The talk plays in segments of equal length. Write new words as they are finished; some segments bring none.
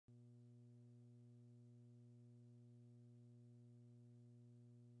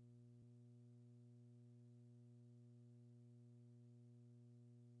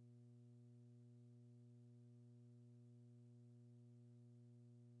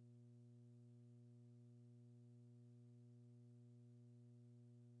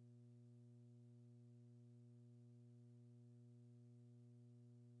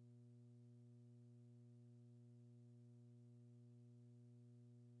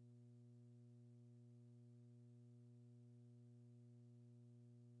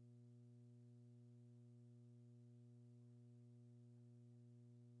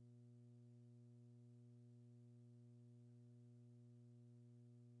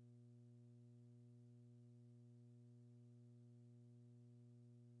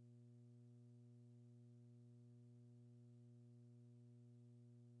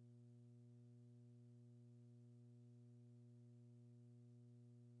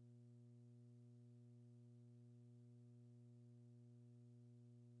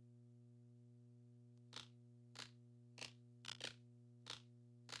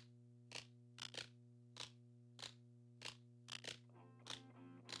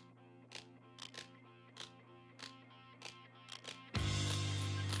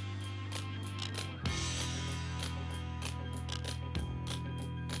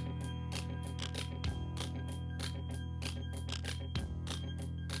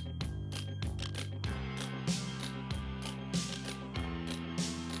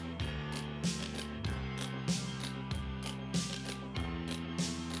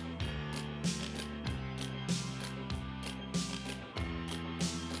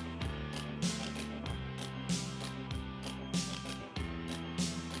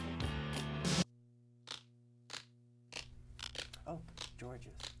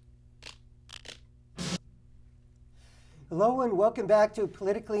Hello and welcome back to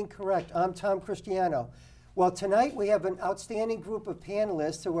Politically Incorrect. I'm Tom Christiano. Well, tonight we have an outstanding group of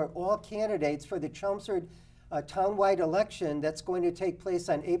panelists who are all candidates for the Chelmsford townwide election that's going to take place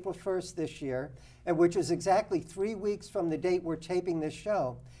on April 1st this year, and which is exactly 3 weeks from the date we're taping this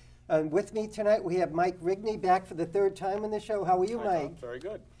show. With me tonight we have Mike Rigney back for the third time on the show. How are you, Hi, Mike? Tom. Very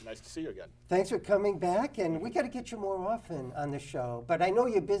good. Nice to see you again. Thanks for coming back, and we got to get you more often on the show. But I know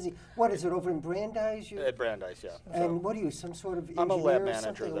you're busy. What is it, over in Brandeis? At Brandeis, yeah. And what are you, some sort of engineer? I'm a lab or manager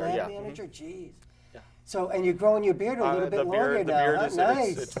something? there, Lab yeah. manager? Jeez. Yeah. So, and you're growing your beard a little bit longer now, beard huh? is,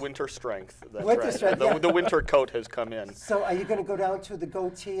 Nice. It's winter strength. That's Winter right. strength, yeah. The winter coat has come in. So are you going to go down to the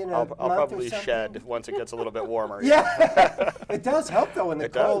goatee in a I'll month probably or something? shed once it gets a little bit warmer. Yeah. It does help, though, in the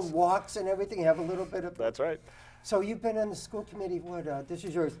It cold does. walks and everything. You have a little bit of... That's right. So you've been on the school committee, what, this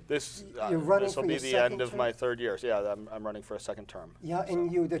is your... This you're running will for be your the second end of term? my third year. So yeah, I'm running for a second term. Yeah,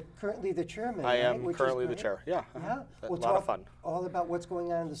 and you're currently the chairman, I right? am Which is currently the great. chair. Yeah. Yeah, A we'll lot of talk fun. all about what's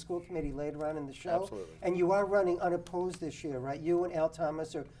going on in the school committee later on in the show. Absolutely. And you are running unopposed this year, right? You and Al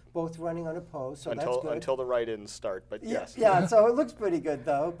Thomas are both running unopposed, so that's good. Until the write-ins start, but Yeah, yes. yeah, so it looks pretty good,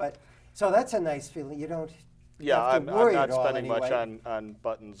 though. But so that's a nice feeling. You don't Yeah, have to I'm worry not at all spending much anyway. on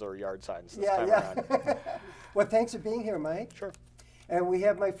buttons or yard signs this Yeah, time yeah. around. Well, thanks for being here, Mike. Sure. And we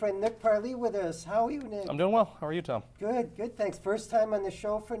have my friend Nick Parlee with us. How are you, Nick? I'm doing well. How are you, Tom? Good, good, thanks. First time on the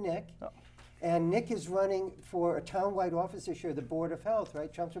show for Nick. Oh. And Nick is running for a townwide office this year, the Board of Health,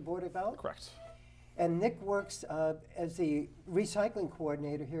 right? Chelmsford Board of Health? Correct. And Nick works as the recycling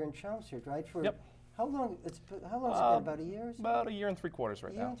coordinator here in Chelmsford, right? For Yep. How long? How long has it been? About a year? Or so? About a year and 3/4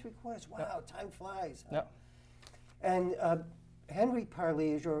 right A year now. and 3/4. Wow, time flies. Yeah. And Henry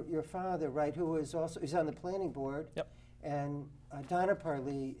Parlee is your father, right? Who is also is on the planning board. Yep. And Donna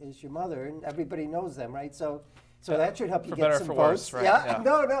Parlee is your mother, and everybody knows them, right? So that should help you For get better or some for votes. worse, right? Yeah. Yeah.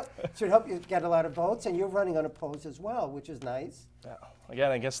 No. Should help you get a lot of votes, and you're running unopposed as well, which is nice. Yeah.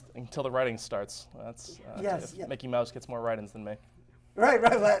 Again, I guess until the writing starts. That's Yes, if yeah. Mickey Mouse gets more write-ins than me. Right.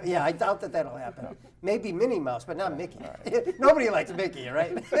 Well, yeah, I doubt that'll happen. Maybe Minnie Mouse, but not Mickey. Nobody likes Mickey,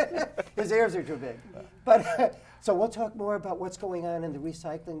 right? His ears are too big. But so we'll talk more about what's going on in the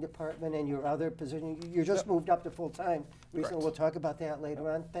recycling department and your other position. You just moved up to full-time recently. Correct. We'll talk about that later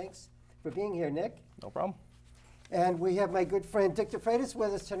on. Thanks for being here, Nick. No problem. And we have my good friend Dick Defreitas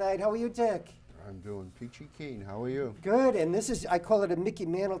with us tonight. How are you, Dick? I'm doing peachy keen. How are you? Good. And this is, I call it a Mickey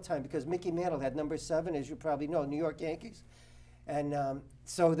Mantle time because Mickey Mantle had number 7, as you probably know, New York Yankees. And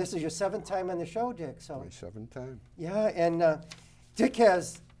so this is your 7th time on the show, Dick. So My 7th time. yeah, and Dick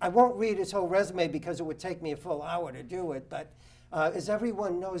has, I won't read his whole resume because it would take me a full hour to do it, but as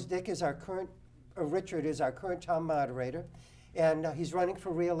everyone knows, Dick is our current, Richard is our current town moderator, and he's running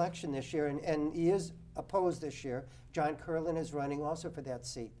for re-election this year, and he is opposed this year. John Curlin is running also for that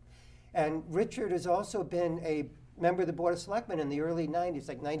seat. And Richard has also been a member of the Board of Selectmen in the early 90s,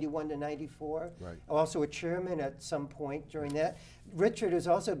 like 91 to 94. Right. Also a chairman at some point during that. Richard has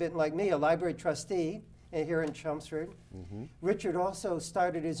also been, like me, a library trustee here in Chelmsford. Mm-hmm. Richard also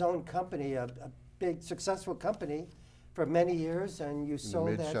started his own company, a big successful company for many years, and you sold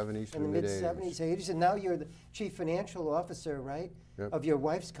that mid-'70s in the to mid-'70s, mid-'80s. '80s, and now you're the chief financial officer, right, Yep. of your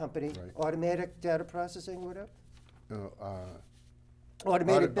wife's company, Right. Automatic Data Processing, whatever? Uh,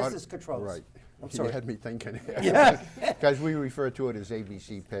 Automated audit- Business Controls. Right. I'm You sorry. had me thinking. Yeah. Guys, we refer to it as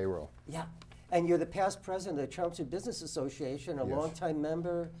ABC payroll. Yeah, and you're the past president of the Chelmsford Business Association, a Yes. longtime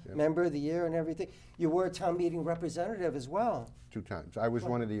member, Yep. member of the year and everything. You were a town meeting representative as well. 2 times. I was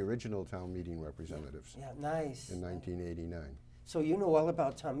one of the original town meeting representatives Yeah, nice. in 1989. So you know all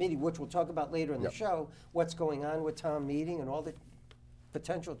about town meeting, which we'll talk about later in the Yep. show, what's going on with town meeting and all the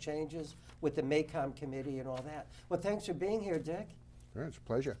potential changes with the MACOM committee and all that. Well, thanks for being here, Dick. Yeah, it's a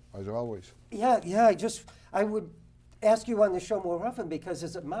pleasure, as always. Yeah, I would ask you on the show more often because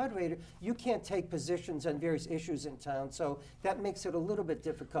as a moderator, you can't take positions on various issues in town, so that makes it a little bit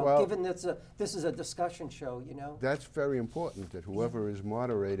difficult, Well- given that this is a discussion show, you know? That's very important, that whoever is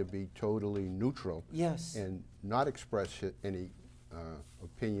moderator be totally neutral Yes. and not express any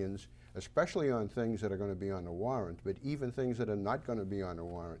opinions, especially on things that are going to be on the warrant, but even things that are not going to be on the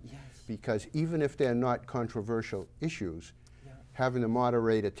warrant. Yes. Because even if they're not controversial issues, Yeah. having the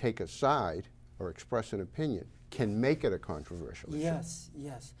moderator take a side or express an opinion can make it a controversial issue.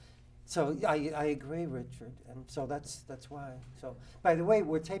 Yes. So I agree, Richard, and so that's why. So, by the way,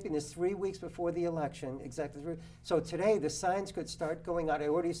 we're taping this 3 weeks before the election, exactly 3. So today the signs could start going out. I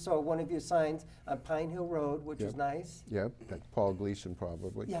already saw one of your signs on Pine Hill Road, which is Yep. nice. Yep, that's Paul Gleason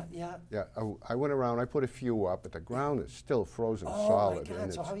probably. Yeah. Yeah, I went around, I put a few up, but the ground is still frozen Oh solid. my God!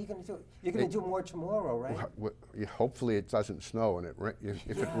 and So it's- how are you going to do it? You're going to do more tomorrow, right? Hopefully it doesn't snow, and if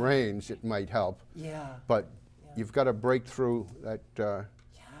it Yeah. rains, it might help. Yeah. But you've got to break through that. Oh,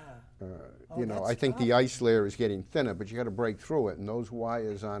 You know, that's I think the tough. ice layer is getting thinner, but you got to break through it, and those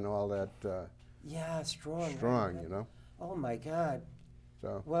wires aren't all that Yeah, strong. strong. right? You know. Oh my God.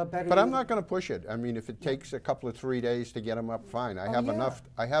 So. Well, better. But I'm you- not going to push it. I mean, if it takes a couple of 3 days to get them up, fine. I Oh, have yeah. enough.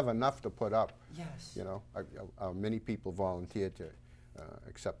 I have enough to put up. Yes. You know, many people volunteered to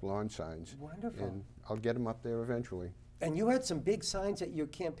accept lawn signs. Wonderful. And I'll get them up there eventually. And you had some big signs at your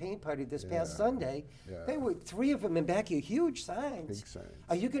campaign party this past Yeah, Sunday. yeah. There were 3 of them in back of you, huge signs. Big signs.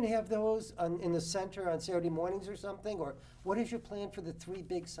 Are you going to have those in the center on Saturday mornings or something? Or what is your plan for the 3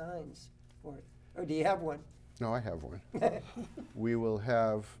 big signs? Or do you have one? No, I have one. We will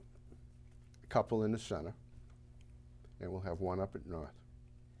have a couple in the center, and we'll have one up at North.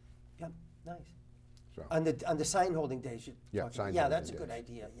 Yep, nice. So. On the sign holding days, you Yeah, talking- sign Yeah, holding that's a good days.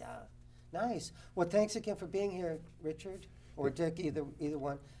 idea. Yeah, nice. Well, thanks again for being here, Richard or Dick, either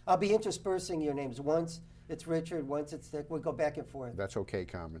one. I'll be interspersing your names. Once it's Richard, once it's Dick. We'll go back and forth. That's okay,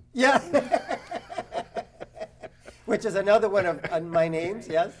 Carmen. Yeah. Which is another one of my names.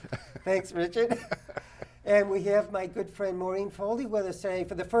 Yes. Thanks, Richard. And we have my good friend Maureen Foley with us today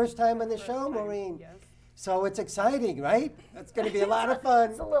for the first time on the show, Maureen. Yes. So it's exciting, right? It's going to be a lot of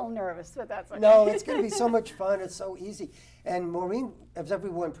fun. It's a little nervous, but that's okay. No, it's going to be so much fun. It's so easy. And Maureen, as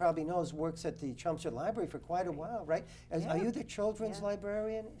everyone probably knows, works at the Chelmsford Library for quite a while, right? Are Yeah. you the children's Yeah.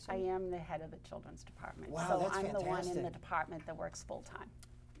 librarian? I am the head of the children's department. Wow, so that's I'm the one in fantastic. the department that works full time.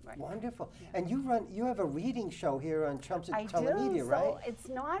 Right. Wonderful. Yeah. And you have a reading show here on Chelmsford I Telemedia, do. right? So it's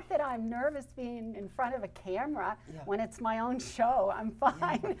not that I'm nervous being in front of a camera Yeah. when it's my own show. I'm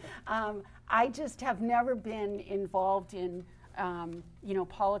fine. I just have never been involved in,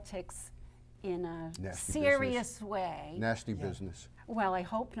 politics in a Nasty serious way. Nasty business. Well, I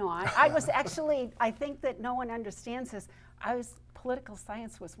hope not. I think that no one understands this. Political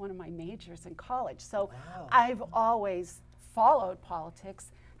science was one of my majors in college. So Wow. I've always followed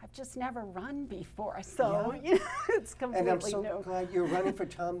politics. I've just never run before. So Yeah. it's completely And I'm so new. glad you're running for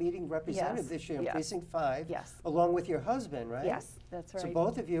town meeting representative Yes, this year in yes. Precinct 5, Yes. along with your husband, right? Yes, that's So right.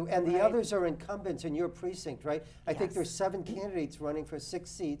 both of you, and the Right. others are incumbents in your precinct, right? I think Yes. there's 7 candidates running for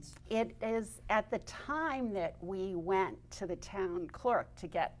 6 seats. It is at the time that we went to the town clerk to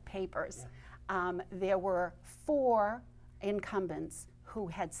get papers, there were 4 incumbents who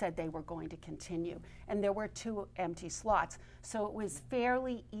had said they were going to continue, and there were 2 empty slots. So it was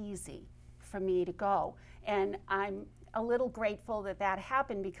fairly easy for me to go. And I'm a little grateful that that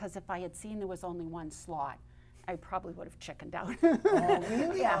happened, because if I had seen there was only 1 slot, I probably would have chickened out. Oh,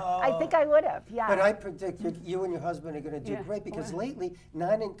 really? Yeah, I think I would have, yeah. But I predict you and your husband are going to do Yeah. great, because Well. lately,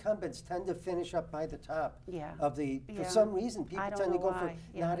 non-incumbents tend to finish up by the top Yeah. of the, for Yeah. some reason, people I don't tend to know go for why.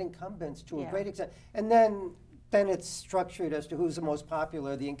 Yeah. non-incumbents to a Yeah. great extent. And then it's structured as to who's the most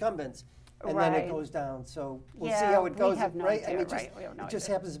popular, the incumbents. And then it Right. goes down, so we'll see Yeah, how it we goes, have no right? idea, just, right, we have no it just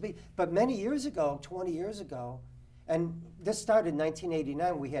idea. happens to be. But many years ago, 20 years ago, and this started in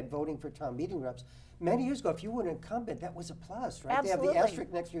 1989, we had voting for town meeting reps. Many years ago, if you were an incumbent, that was a plus, right? They have Absolutely. the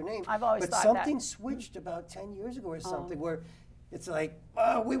asterisk next to your name. I've always but thought that. something switched about 10 years ago or something, where it's like,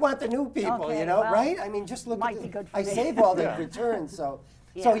 oh, we want the new people, Okay, you know, well, right? I mean, just look might at be good for I me. save all the Yeah. returns, so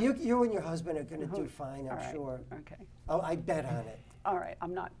Yeah. you and your husband are going to do fine, All I'm right, sure. Okay. Oh, I bet on it. All right,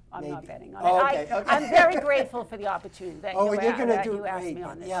 I'm not Maybe. betting on Oh, it. okay, okay. I'm very grateful for the opportunity that Oh, and you're gonna that do you asked great, me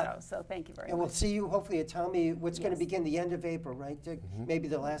on this yeah. show. So thank you very And we'll much. see you hopefully at Town Meeting, what's going to Yes. begin the end of April, right, Dick? Mm-hmm. Maybe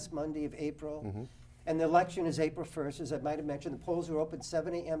the last Monday of April. And the election is April 1st, as I might have mentioned. The polls are open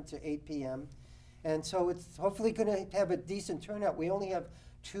 7 a.m. to 8 p.m. And so it's hopefully going to have a decent turnout. We only have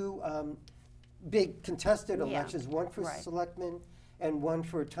 2 big contested Yeah, elections, one for right. selectmen and one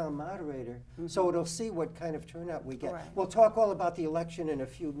for town moderator. So it'll see what kind of turnout we get. Right. We'll talk all about the election in a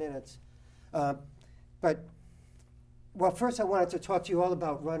few minutes. Well, first I wanted to talk to you all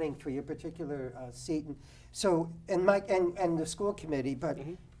about running for your particular seat. And Mike, and the school committee, but,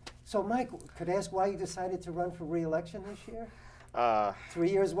 so Mike, could I ask why you decided to run for re-election this year? 3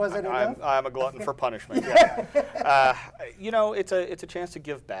 years wasn't enough? I'm a glutton for punishment. Yeah. It's a chance to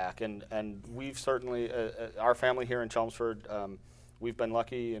give back, and we've certainly our family here in Chelmsford, we've been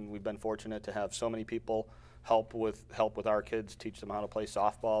lucky and we've been fortunate to have so many people help with our kids, teach them how to play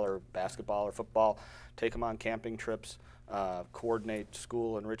softball or basketball or football, take them on camping trips, coordinate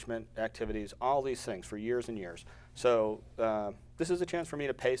school enrichment activities, all these things for years and years. So this is a chance for me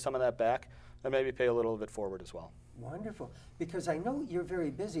to pay some of that back and maybe pay a little of it forward as well. Wonderful, because I know you're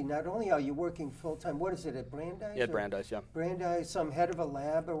very busy. Not only are you working full-time, what is it, at Brandeis? Yeah, at or- Brandeis, yeah. Brandeis, some head of a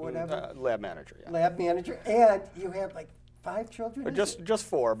lab or whatever? Lab manager, yeah. Lab manager, and you have like 5 children? Or is it? just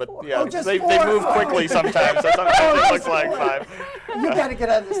 4, but Four. yeah, Oh, just they 4. move quickly sometimes, so sometimes it looks like 5. You got to get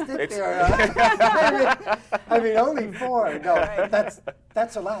on the stick It's- there. I mean, only 4. No,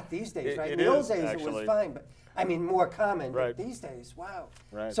 that's a lot these days, right? It In the old is, days, it actually. was fine, but I mean, more common. Right. But these days, wow.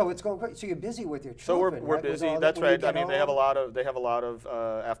 Right. So it's going great. So you're busy with your So children. we're right, with busy. all That's when you right. I get mean, they have a home? lot of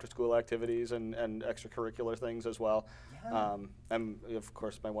after school activities and extracurricular things as well. Yeah. And of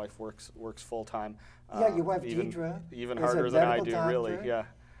course, my wife works full time. Yeah, your wife even, Deidre even is a harder than I medical do, really. doctor. Yeah.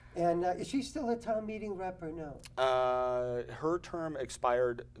 And is she still a town meeting rep or no? Her term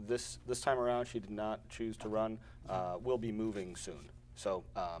expired this time around. She did not choose to run. We'll be moving soon. So.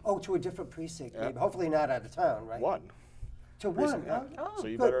 Oh, to a different precinct, Yeah. maybe. Hopefully not out of town, right? 1. To Precinct, 1, huh? yeah. So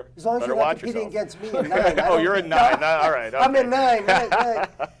you Good. better As long as better you're not watch competing yourself. against me in 9. I Oh, don't you're in think- 9. All right. I'm okay. in 9, right.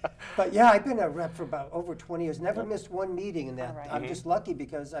 But yeah, I've been a rep for about over 20 years. Never missed one meeting in that. All right. I'm just lucky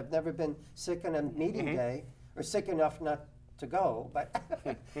because I've never been sick on a meeting day or sick enough not to go. But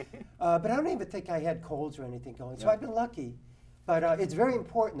I don't even think I had colds or anything going. So I've been lucky. But it's very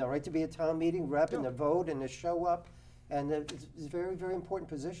important, though, right, to be a town meeting rep and to vote and to show up. And it's a very, very important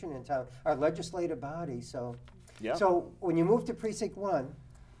position in town, our legislative body. So, Yeah. so when you move to precinct 1,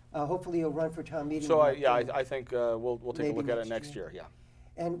 hopefully you'll run for town meeting. So rep and- I think we'll take a Maybe look at it next next year. Yeah.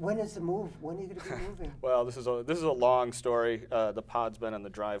 And when is the move? When are you going to be moving? Well, this is a long story. The pod's been in the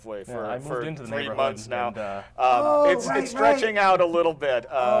driveway Yeah, I for moved into the 3 neighborhood months now. and, Oh, it's right, stretching out a little bit.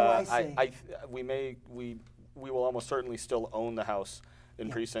 I see. We will almost certainly still own the house in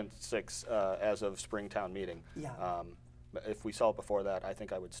precinct 6 as of Springtown meeting. Yeah. But if we sell it before that, I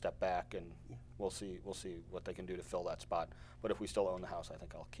think I would step back and we'll see what they can do to fill that spot. But if we still own the house, I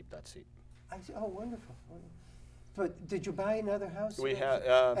think I'll keep that seat. I see. Oh, wonderful. Wonderful. But did you buy another house? We yet?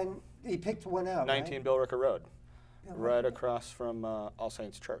 ha- and you picked one out, 19 right? Billerica Road, Yeah, right across from All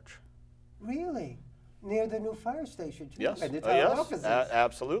Saints Church. Really? Near the new fire station, too? Yes. And the town yes. offices.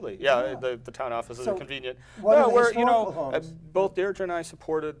 Absolutely. Yeah. Yeah. The town offices So are convenient. what are the we're historical homes? both Deirdre and I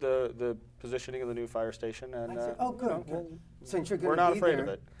supported the positioning of the new fire station, and I see. Oh, good. you know, good. Since you're we're going to not be afraid there, of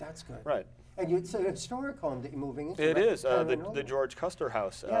it. that's good. right. And it's a historic home that you're moving into. It right? is Kind of the an old one. George Custer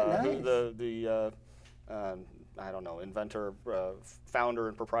House. Yeah, who- nice. the I don't know, inventor, founder,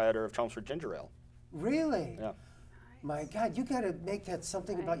 and proprietor of Chelmsford Ginger Ale. Really? Yeah. My God, you got to make that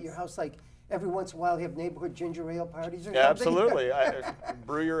something about your house, like every once in a while you have neighborhood ginger ale parties or Yeah, something. absolutely.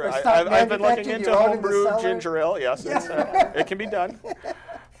 Brew your. Or start I've been looking manufacturing into your own in the homebrew cellar. ginger ale. Yes, it can be done.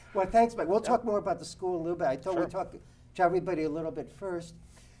 Well, thanks, Mike. We'll talk more about the school in a little bit. I thought Sure. we'd talk to everybody a little bit first.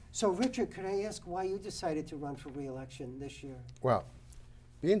 So, Richard, could I ask why you decided to run for re-election this year? Well,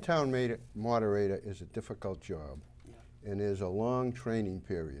 being town moderator is a difficult job, and there's a long training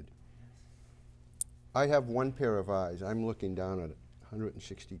period. I have one pair of eyes. I'm looking down at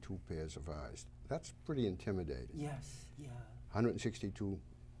 162 pairs of eyes. That's pretty intimidating. Yes, yeah. 162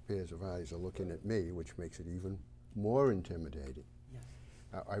 pairs of eyes are looking at me, which makes it even more intimidating. Yes.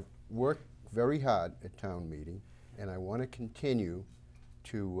 I've worked very hard at town meeting, and I want to continue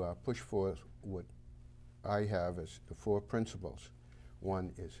to push forth what I have as the 4 principles.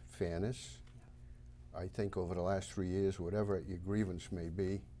 One is fairness. I think over the last 3 years, whatever your grievance may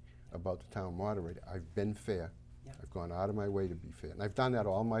be about the town moderator, I've been fair. Yeah. I've gone out of my way to be fair. And I've done that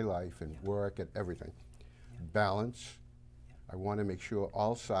all my life in work and everything. Balance. I want to make sure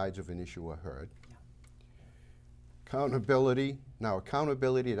all sides of an issue are heard. Accountability. Now,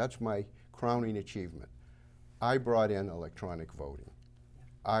 accountability, that's my crowning achievement. I brought in electronic voting.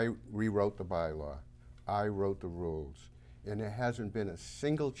 I rewrote the bylaw. I wrote the rules. And there hasn't been a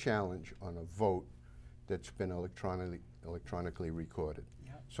single challenge on a vote that's been electronically recorded.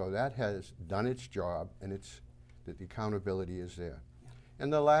 Yeah. So that has done its job, and that the accountability is there.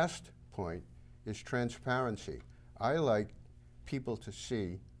 And the last point is transparency. I like people to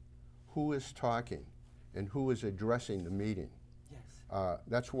see who is talking and who is addressing the meeting. Yes.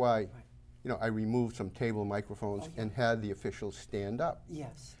 That's why, I removed some table microphones and had the officials stand up.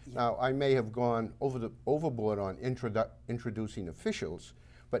 Yes. Yeah. Now, I may have gone overboard on introducing officials,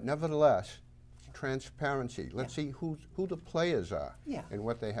 but nevertheless, transparency. Let's see who the players are and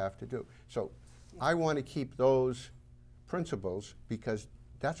what they have to do. So I want to keep those principles because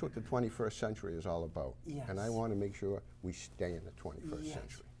that's what the 21st century is all about. Yes. And I want to make sure we stay in the 21st Yes.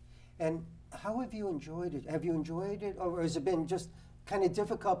 century. And how have you enjoyed it? Have you enjoyed it, or has it been just kind of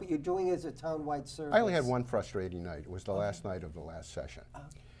difficult, but you're doing it as a town-wide service? I only had one frustrating night. It was the last night of the last session.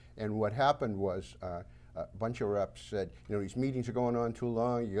 And what happened was a bunch of reps said, these meetings are going on too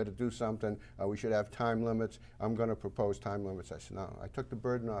long, you got to do something, we should have time limits. I'm going to propose time limits. I said, no. I took the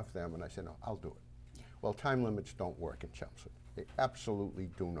burden off them and I said, no, I'll do it. Well, time limits don't work in Chelmsford. They absolutely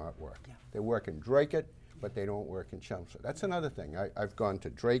do not work. They work in Draycott, but they don't work in Chelmsford. That's another thing. I've gone to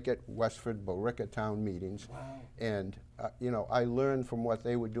Drake, Westford, Billerica town meetings, and you know, I learned from what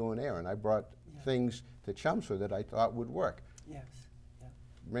they were doing there, and I brought things to Chelmsford that I thought would work. Yes. Yeah.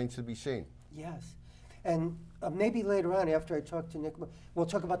 Remains to be seen. Yes. And maybe later on, after I talk to Nick, we'll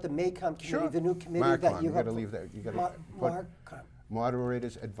talk about the MACOM committee, the new committee that you have. Got to leave that. You got to put MARCOM.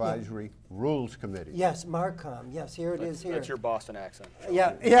 Moderators Advisory Rules Committee. Yes, MARCOM. Yes, here it is here. That's your Boston accent.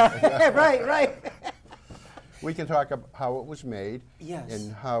 Yeah, yeah, right. We can talk about how it was made Yes.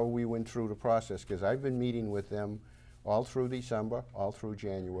 and how we went through the process, because I've been meeting with them all through December, all through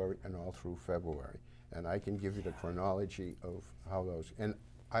January, and all through February. And I can give you the chronology of how those, and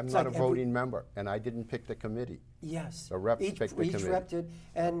I'm It's not like a voting member, and I didn't pick the committee. Yes. The reps each, pick the each committee. rep did.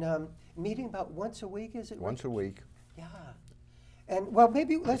 And meeting about once a week, is it? Once a week. Yeah. And well,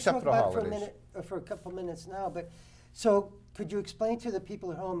 maybe let's Except talk for the about it for a holidays. minute, for a couple minutes now. But so, could you explain to the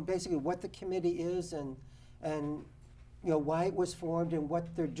people at home basically what the committee is and you know why it was formed and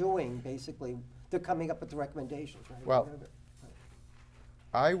what they're doing? Basically, they're coming up with the recommendations, right? Well, Whatever.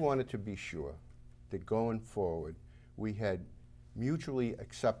 I wanted to be sure that going forward, we had mutually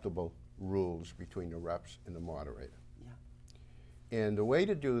acceptable rules between the reps and the moderator. Yeah. And the way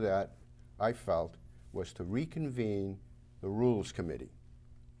to do that, I felt, was to reconvene the Rules Committee.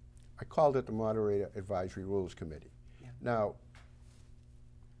 I called it the Moderator Advisory Rules Committee. Yeah. Now,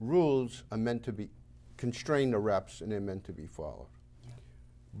 rules are meant to be, constrain the reps, and they're meant to be followed. Yeah.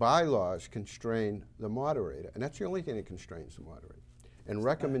 Bylaws constrain the moderator, and that's the only thing that constrains the moderator. And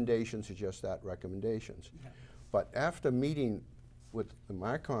recommendations are just that, recommendations. Yeah. But after meeting with the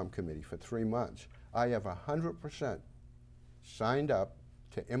MARCOM committee for 3 months, I have 100% signed up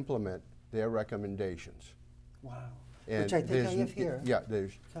to implement their recommendations. Wow. And Which I think I there's have here. Yeah,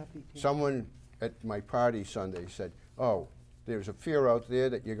 there's Copy here. someone at my party Sunday said, oh, there's a fear out there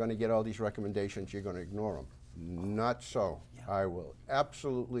that you're going to get all these recommendations, you're going to ignore them. Not so. Yeah. I will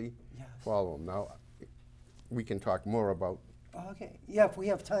absolutely Yes. follow them. Now, we can talk more about. Okay. Yeah, if we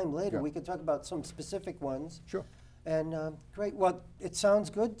have time later, Yeah. we can talk about some specific ones. Sure. And great. Well, it sounds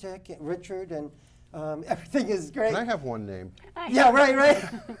good, Dick, Richard, and everything is great. Can I have one name? Yeah, right.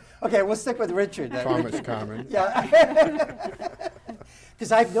 Okay, we'll stick with Richard then. Thomas Carmen. Yeah.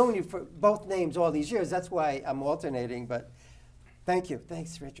 Because I've known you for both names all these years. That's why I'm alternating, but thank you.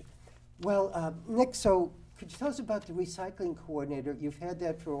 Thanks, Richard. Well, Nick, so could you tell us about the recycling coordinator? You've had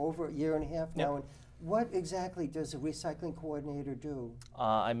that for over a year and a half now. And what exactly does a recycling coordinator do?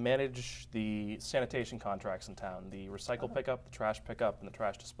 I manage the sanitation contracts in town, the recycle pickup, the trash pickup, and the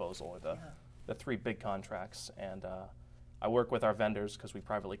trash disposal are the three big contracts. And I work with our vendors, because we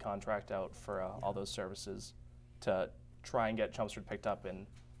privately contract out for all those services, to try and get Chelmsford picked up in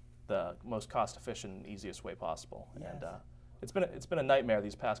the most cost-efficient and easiest way possible. Yes. And it's been a nightmare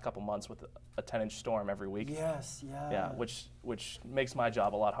these past couple months with a 10-inch storm every week. Yes, yeah. Yeah, which makes my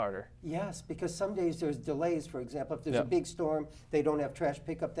job a lot harder. Yes, because some days there's delays, for example. If there's a Yep. big storm, they don't have trash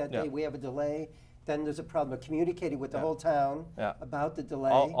pickup that day, Yep. we have a delay, then there's a problem of communicating with the Yep. whole town Yeah. about the delay.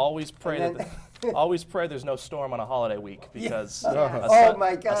 Always pray And that then- always pray there's no storm on a holiday week, because Oh, my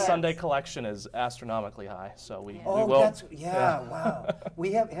a God. Sunday collection is astronomically high. So we Oh, will. that's, wow. Have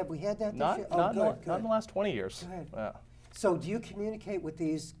we had that this Not year? not, Oh, not in the last 20 years. Good. Yeah. So do you communicate with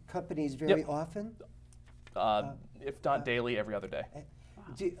these companies very Yep. often? If not daily, every other day.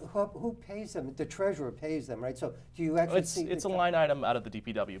 Who pays them? The treasurer pays them, right? So do you actually see? It's a the line item out of the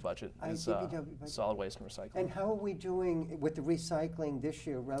DPW budget. Is DPW budget. solid waste and recycling. And how are we doing with the recycling this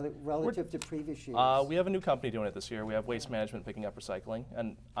year relative to previous years? We have a new company doing it this year. We have Waste Management picking up recycling,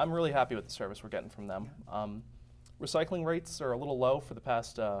 and I'm really happy with the service we're getting from them. Recycling rates are a little low for the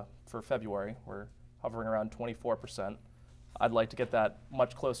past for February. We're hovering around 24%. I'd like to get that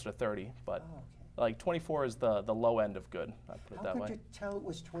much closer to 30, but Oh, okay. like 24 is the low end of good. I'd put it How that could way. you tell it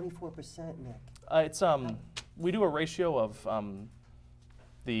was 24%, Nick? It's we do a ratio of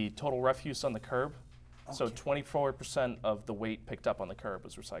the total refuse on the curb. So Okay. 24% of the weight picked up on the curb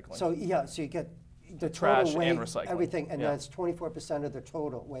is recycling. So yeah, so you get the Trash total weight, and recycling. everything, and Yeah. that's 24% of the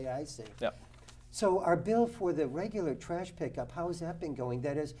total weight. I see. Yep. So our bill for the regular trash pickup, how has that been going?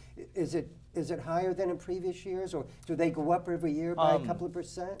 That is it higher than in previous years, or do they go up every year by a couple of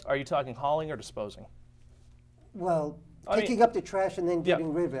percent? Are you talking hauling or disposing? Well, I mean- picking up the trash and then Yeah.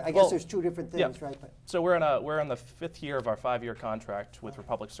 getting rid of it. I Well, guess there's two different yeah. things, right? But So we're on the 5th year of our 5-year contract with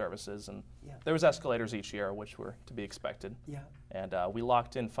Republic Services, and Yeah. there was escalators each year, which were to be expected. yeah. And we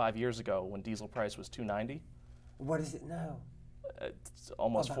locked in 5 years ago when diesel price was $2.90. What is it now? It's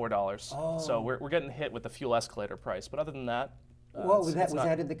almost About- $4. So Oh. we're getting hit with the fuel escalator price, but other than that, What it's- was that? it's Was not-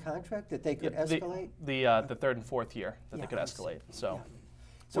 that in the contract that they could Yeah, escalate? the 3rd and 4th year that Yeah, they could I see. escalate. So Yeah.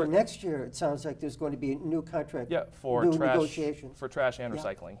 So next year, it sounds like there's going to be a new contract, Yeah, for new trash, negotiations. for trash and Yeah.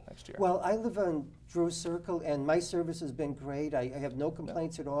 recycling next year. Well, I live on Drew Circle, and my service has been great. I have no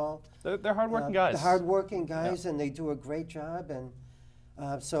complaints at all. They're hardworking guys. They're hardworking guys, and they do a great job, and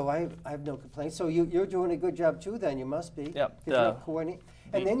so I have no complaints. So you're doing a good job too, then you must be. Yeah, 'cause you're up coordinating.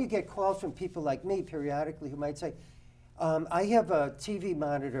 And then you get calls from people like me periodically who might say, I have a TV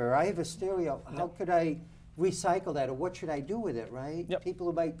monitor, I have a stereo. How could I recycle that, or what should I do with it? Right? Yep. People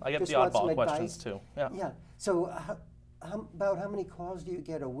who might I get just the want some oddball advice. questions too. Yeah. Yeah. So about how many calls do you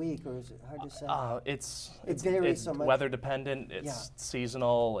get a week, or is it hard to say? It's varies so much. weather dependent. It's Yeah.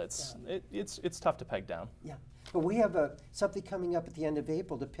 seasonal. It's tough to peg down. Yeah, but we have something coming up at the end of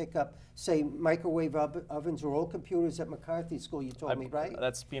April to pick up, say, microwave ovens or old computers at McCarthy School, you told me, right?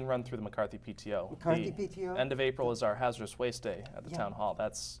 That's being run through the McCarthy PTO. McCarthy The PTO? End of April is our hazardous waste day at the Yeah. town hall.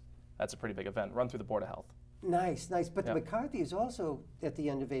 That's a pretty big event, run through the Board of Health. Nice, nice. But the Yeah. McCarthy is also at the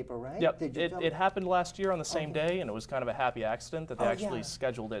end of April, right? Yep, Did you tell me? it happened last year on the same Okay. day, and it was kind of a happy accident that they Oh, actually yeah.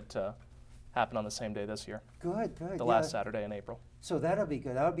 scheduled it to happen on the same day this year, Good, good. the yeah. last Saturday in April. So that'll be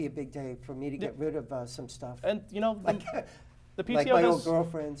good. That'll be a big day for me to get rid of some stuff. And you know, the PTO like my old does,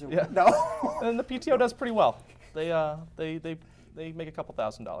 girlfriends. Or Yeah. No. and the PTO does pretty well. They make a couple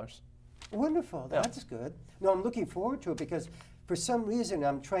 $1,000s. Wonderful. Yeah. That's good. No, I'm looking forward to it because for some reason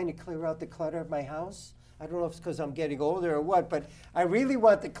I'm trying to clear out the clutter of my house. I don't know if it's because I'm getting older or what, but I really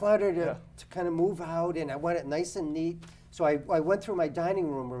want the clutter to kind of move out, and I want it nice and neat. So I went through my dining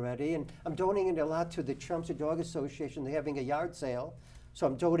room already, and I'm donating a lot to the Chelmsford Dog Association. They're having a yard sale, so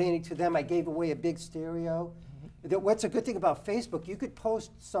I'm donating to them. I gave away a big stereo. What's a good thing about Facebook, you could post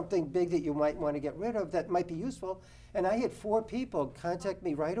something big that you might want to get rid of that might be useful, and I had 4 people contact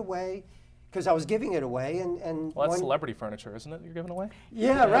me right away because I was giving it away. And Well, that's one, celebrity furniture, isn't it? You're giving away?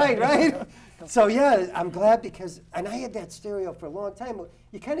 yeah, right. So yeah, I'm glad because, and I had that stereo for a long time.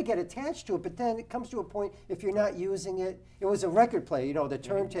 You kind of get attached to it, but then it comes to a point, if you're not using it, it was a record player, you know, the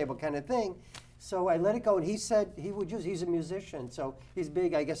turntable kind of thing. So I let it go, and he said he would use, he's a musician, so he's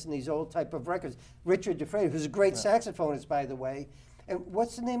big, I guess, in these old type of records. Richard Defreitas, who's a great saxophonist, by the way. And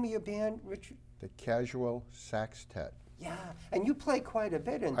what's the name of your band, Richard? The Casual Saxtet. Yeah, and you play quite a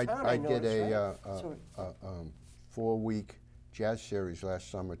bit in town, I I did noticed, a right? So- 4-week jazz series last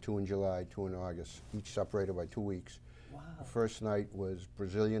summer, 2 in July, 2 in August, each separated by 2 weeks. Wow. The first night was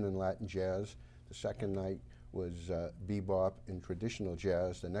Brazilian and Latin jazz. The second night was bebop and traditional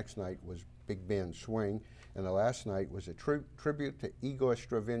jazz. The next night was big band swing. And the last night was a tribute to Igor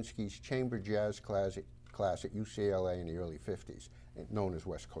Stravinsky's chamber jazz class at UCLA in the early 50s, known as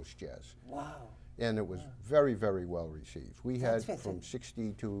West Coast Jazz. Wow. And it was very, very well received. We had That's from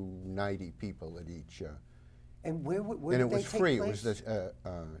 60 to 90 people at each. And where And did it they was take free. place? It was the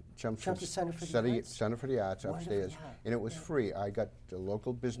Chelmsford Center for the Arts? Center for the Arts Wonderful, upstairs. yeah, And it was free. I got the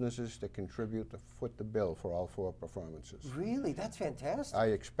local businesses to contribute to foot the bill for all 4 performances. Really? That's fantastic. I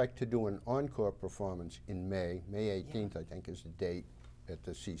expect to do an encore performance in May. May 18th, I think, is the date at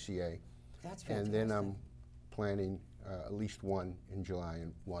the CCA. That's And fantastic. then I'm planning at least 1 in July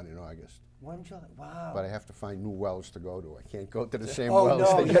and 1 in August. 1 July. Wow. But I have to find new wells to go to. I can't go to the same Oh, wells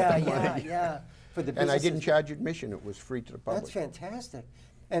no, to get yeah, the money. yeah. For the And I businesses. didn't charge admission. It was free to the public. That's fantastic.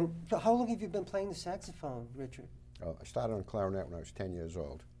 And how long have you been playing the saxophone, Richard? I started on clarinet when I was 10 years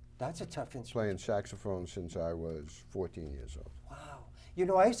old. That's a tough instrument. Playing saxophone since I was 14 years old. Wow. You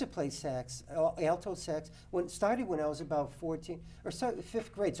know, I used to play sax, alto sax, started when I was about 14, or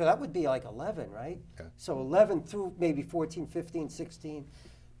 5th grade, so that would be like 11, right? Yeah. So 11 through maybe 14, 15, 16.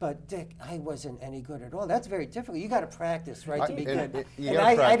 But Dick, I wasn't any good at all. That's very difficult. You got to practice, right, to be good. you And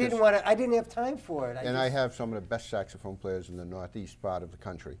gotta I didn't practice. want to. I didn't have time for it. And I have some of the best saxophone players in the northeast part of the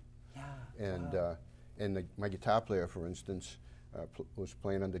country. Yeah. And wow. my guitar player, for instance, was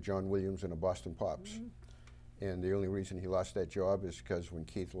playing under John Williams in the Boston Pops. Mm-hmm. And the only reason he lost that job is because when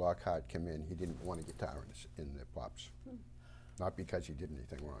Keith Lockhart came in, he didn't want a guitar in the Pops. Not because he did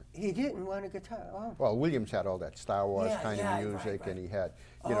anything wrong. He didn't want a guitar. Oh. Well, Williams had all that Star Wars Yeah, kind yeah, of right, music, right. and he had,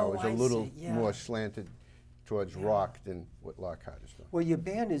 Oh, it was a I little see, yeah. more slanted towards rock than what Lockhart is doing. Well, your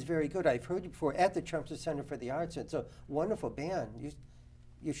band is very good. I've heard you before at the Chelmsford Center for the Arts. It's a wonderful band.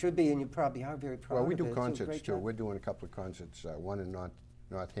 You should be, and you probably are very proud Well, we of do it. It's a concerts great too. job. We're doing a couple of concerts, one in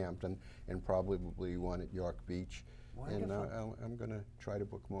Northampton and probably one at York Beach. And Wonderful. I'm going to try to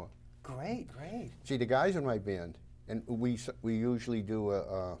book more. Great, great. See, the guys in my band, and we usually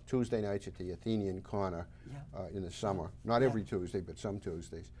do Tuesday nights at the Athenian Corner in the summer. Not every Tuesday, but some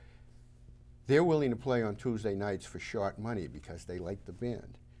Tuesdays. They're willing to play on Tuesday nights for short money because they like the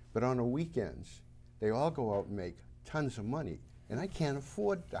band. But on the weekends, they all go out and make tons of money. And I can't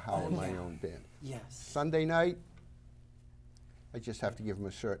afford to hire my own band. Yes. Sunday night, I just have to give them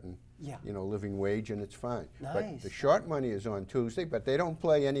a certain, Yeah. you know, living wage, and it's fine. But Nice. the short money is on Tuesday, but they don't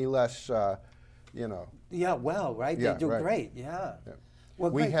play any less, you know. Yeah, well, right? Yeah, they do right. great, yeah. Yeah.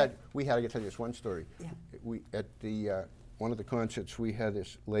 Well, We great. had, I got to tell you this one story. Yeah. We, at the, one of the concerts, we had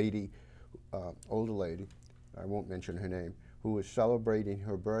this lady, older lady, I won't mention her name, who was celebrating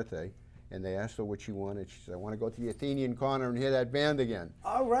her birthday, and they asked her what she wanted. She said, I want to go to the Athenian Corner and hear that band again.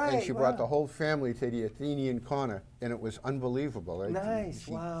 All right, And she brought the wow. whole family to the Athenian Corner, and it was unbelievable. Nice,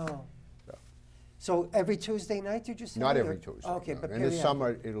 She- wow. so- So every Tuesday night, did you say? Not or- every Tuesday. Okay, no. but in the periodic.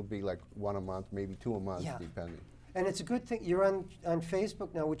 summer, it'll be like one a month, maybe 2 a month, Yeah. depending. And it's a good thing, you're on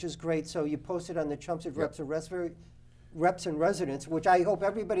Facebook now, which is great, so you posted on the Chelmsford Yep. Reps and Residents, which I hope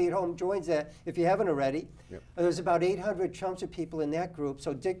everybody at home joins that, if you haven't already. Yep. There's about 800 Chelmsford people in that group,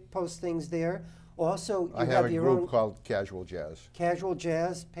 so Dick posts things there. Also, you I have a your group own called Casual Jazz. casual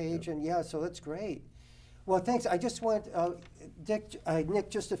jazz page, and yeah, so that's great. Well, thanks. I just want, Nick,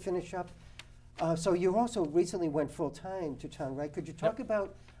 just to finish up. So you also recently went full-time to town, right? Could you talk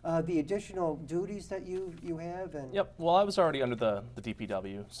about the additional duties that you have? And Yep. Well, I was already under the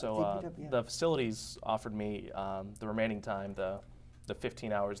DPW, so DPW, yeah. the facilities offered me the remaining time, the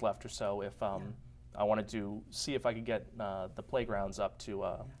 15 hours left or so, if I wanted to see if I could get the playgrounds up to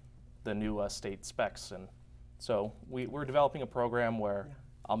the new state specs. And so we're developing a program where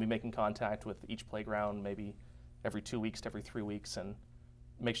I'll be making contact with each playground maybe every 2 weeks to every 3 weeks and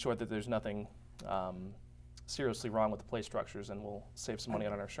make sure that there's nothing seriously wrong with the play structures, and we'll save some money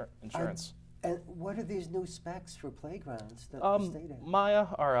on our insurance. And what are these new specs for playgrounds that the state has? Maya,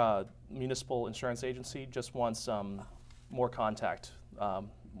 our municipal insurance agency, just wants more contact,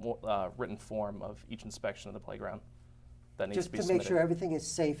 more, written form of each inspection of the playground that needs Just to be to submitted. make sure everything is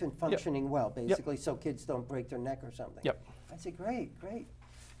safe and functioning well, basically, so kids don't break their neck or something. Yep. I say, great, great.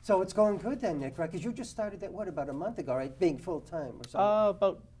 So it's going good then, Nick, right? Because you just started that, what, about a month ago, right? Being full-time or something?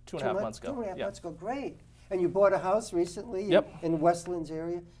 About 2.5 months ago. 2.5 yeah. months ago, great. And you bought a house recently Yep. in Westlands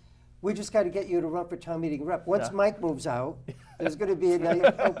area? We just got to get you to run for town meeting rep. Once Yeah. Mike moves out, there's going to be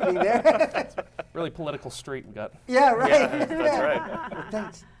another opening there. Really political street we got. Yeah, right. Yeah, that's right.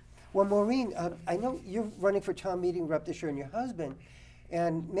 Thanks. Well, Maureen, I know you're running for town meeting rep this year, and your husband,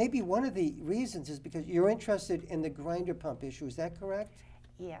 and maybe one of the reasons is because you're interested in the grinder pump issue. Is that correct?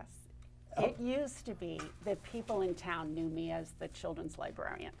 Yes. Oh. It used to be that people in town knew me as the children's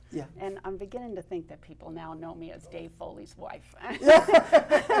librarian. Yeah. And I'm beginning to think that people now know me as Dave Foley's wife.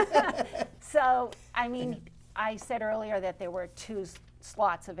 So, I mean, I said earlier that there were 2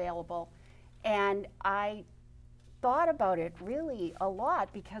 slots available, and I thought about it really a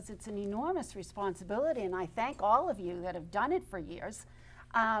lot because it's an enormous responsibility, and I thank all of you that have done it for years.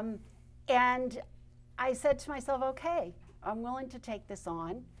 And I said to myself, okay, I'm willing to take this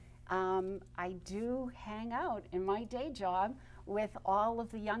on. I do hang out in my day job with all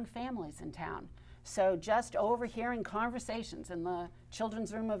of the young families in town. So just overhearing conversations in the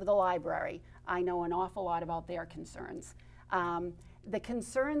children's room of the library, I know an awful lot about their concerns. The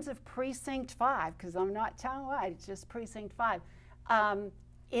concerns of Precinct 5, because I'm not townwide, it's just Precinct 5.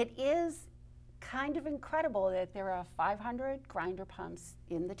 It is kind of incredible that there are 500 grinder pumps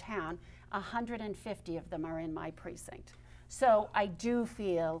in the town. 150 of them are in my precinct. So I do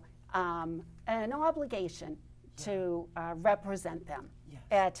feel an obligation to represent them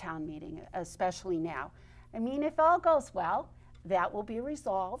at town meeting, especially now. I mean, if all goes well, that will be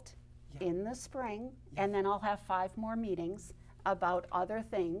resolved in the spring, and then I'll have 5 more meetings about other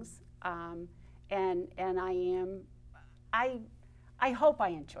things, and I hope I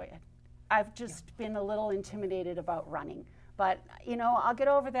enjoy it. I've just been a little intimidated about running, but you know, I'll get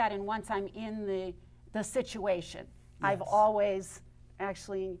over that, and once I'm in the situation, I've always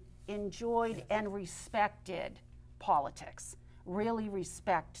actually enjoyed and respected politics. Really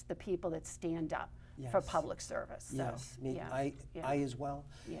respect the people that stand up for Yes. public service. So, Yes, me, yeah, I yeah. as well.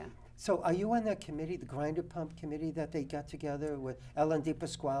 Yeah. So are you on that committee, the grinder pump committee that they got together with Ellen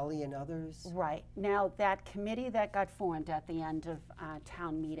DePasquale and others? Right. Now, that committee that got formed at the end of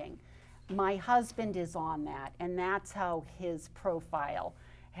town meeting, my husband is on that, and that's how his profile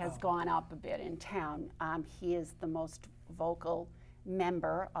has gone up a bit in town. He is the most vocal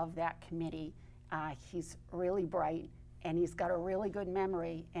member of that committee. He's really bright, and he's got a really good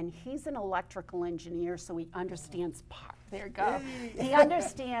memory, and he's an electrical engineer, so he understands parts. There you go. He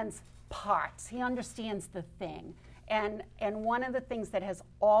understands parts. He understands the thing. And one of the things that has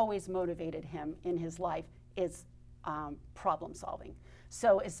always motivated him in his life is problem solving.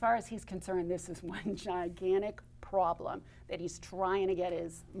 So as far as he's concerned, this is one gigantic problem that he's trying to get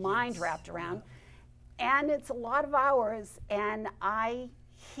his mind wrapped around. And it's a lot of hours, and I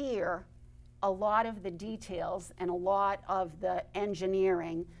hear a lot of the details and a lot of the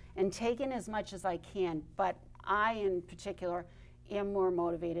engineering and taken as much as I can, but I in particular am more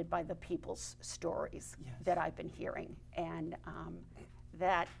motivated by the people's stories that I've been hearing, and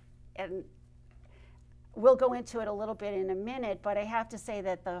and we'll go into it a little bit in a minute, but I have to say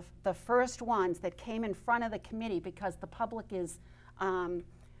that the first ones that came in front of the committee, because the public is,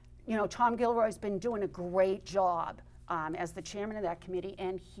 you know, Tom Gilroy's been doing a great job as the chairman of that committee,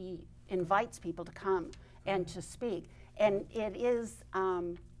 and he invites people to come and to speak. And it is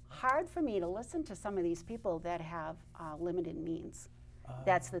hard for me to listen to some of these people that have limited means.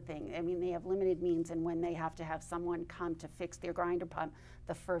 That's the thing. I mean, they have limited means, and when they have to have someone come to fix their grinder pump,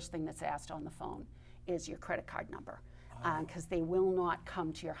 the first thing that's asked on the phone is your credit card number, because they will not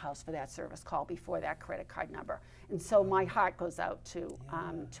come to your house for that service call before that credit card number. And so my heart goes out to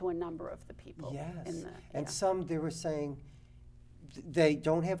a number of the people. Yes. And some, they were saying they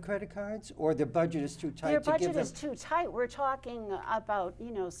don't have credit cards, or their budget is too tight their to give them. budget is too tight. We're talking about,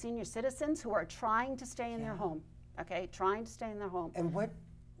 you know, senior citizens who are trying to stay in their home. Okay, trying to stay in their home. And what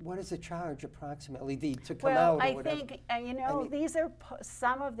is the charge approximately to come well, out? I or whatever? think, you know, these are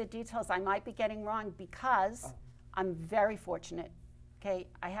some of the details I might be getting wrong, because I'm very fortunate. Okay,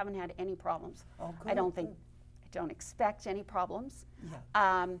 I haven't had any problems. Oh, good, I don't expect any problems.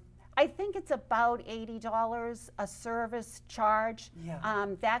 I think it's about $80 a service charge.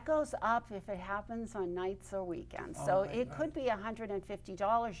 That goes up if it happens on nights or weekends. So it could be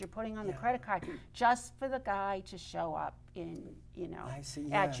 $150 you're putting on the credit card just for the guy to show up in, you know,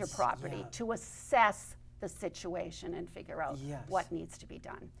 at your property to assess the situation and figure out what needs to be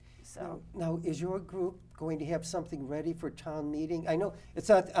done. So now, is your group going to have something ready for town meeting? I know it's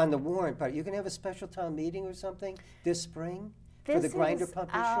not on the warrant, but you can have a special town meeting or something this spring? For the grinder pump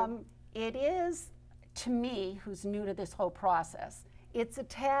issue? It is, to me, who's new to this whole process, it's a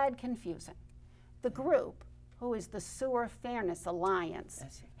tad confusing. The group, who is the Sewer Fairness Alliance,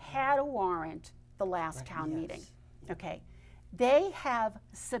 had a warrant the last town meeting. Okay, they have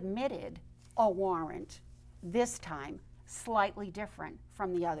submitted a warrant this time slightly different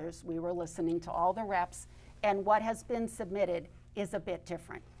from the others. We were listening to all the reps, and what has been submitted is a bit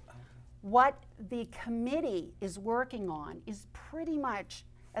different. What the committee is working on is pretty much,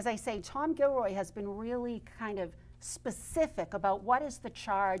 as I say, Tom Gilroy has been really kind of specific about what is the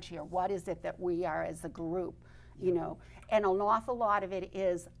charge here, what is it that we are as a group, you know, and an awful lot of it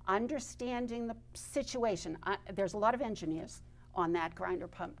is understanding the situation. There's a lot of engineers on that grinder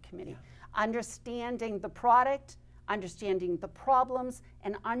pump committee. Understanding the product, understanding the problems,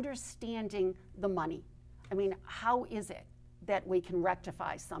 and understanding the money. I mean, how is it that we can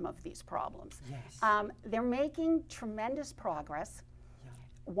rectify some of these problems? They're making tremendous progress.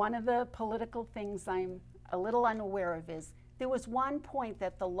 One of the political things I'm a little unaware of is there was one point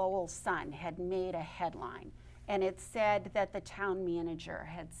that the Lowell Sun had made a headline, and it said that the town manager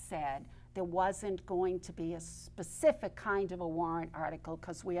had said there wasn't going to be a specific kind of a warrant article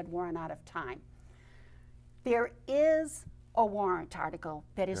because we had run out of time. There is a warrant article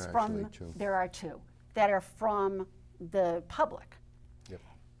that is there are two that are from the public.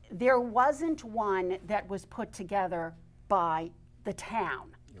 There wasn't one that was put together by the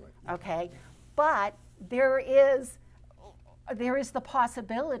town, okay? But there is the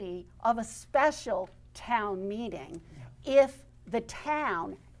possibility of a special town meeting if the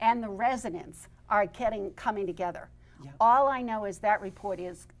town and the residents are coming together. All I know is that report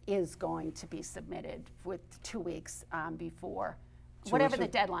is going to be submitted with 2 weeks before whatever the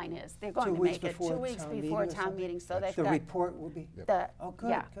deadline is. They're going to make it 2 weeks before town meeting, so that the report will be. Oh,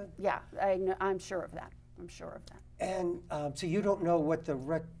 good, good. Yeah, I'm sure of that. I'm sure of that. And so you don't know what the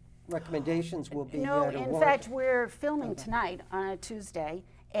recommendations will be? No, in fact, we're filming tonight on a Tuesday,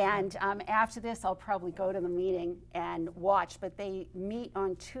 and after this, I'll probably go to the meeting and watch. But they meet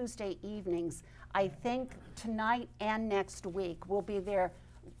on Tuesday evenings. I think tonight and next week will be their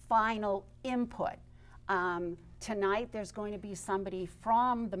final input. Tonight, there's going to be somebody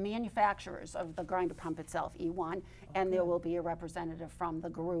from the manufacturers of the grinder pump itself, E1, and there will be a representative from the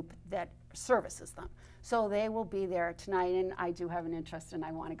group that services them. So they will be there tonight, and I do have an interest, and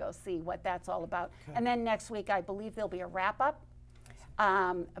I want to go see what that's all about. And then next week, I believe there'll be a wrap-up,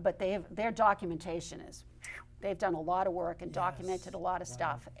 but their documentation is, they've done a lot of work and documented a lot of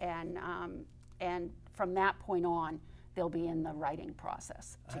stuff, and from that point on, they'll be in the writing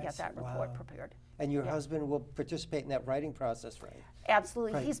process to get that report prepared. And your husband will participate in that writing process, right?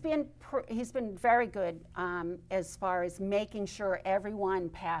 Absolutely. Right. He's been very good as far as making sure everyone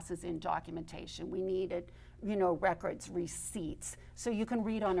passes in documentation. We needed, records, receipts, so you can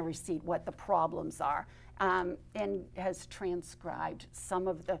read on a receipt what the problems are. and has transcribed some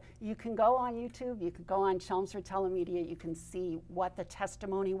of the, you can go on YouTube, you can go on Chelmsford Telemedia, you can see what the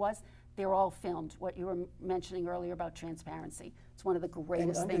testimony was. They're all filmed, what you were mentioning earlier about transparency. It's one of the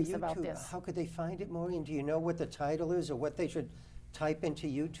greatest under things YouTube, about this. how could they find it, Maureen? Do you know what the title is or what they should type into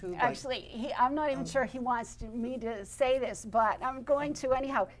YouTube? Actually, I'm not even sure he wants me to say this, but I'm going to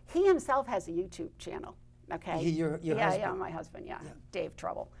anyhow. He himself has a YouTube channel, okay? Your yeah, husband? Yeah, my husband, yeah, Dave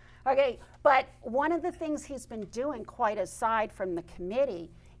Trouble. Okay, but one of the things he's been doing, quite aside from the committee,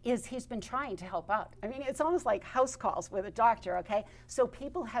 is he's been trying to help out. I mean, it's almost like house calls with a doctor, okay? So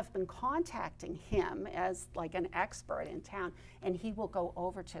people have been contacting him as like an expert in town, and he will go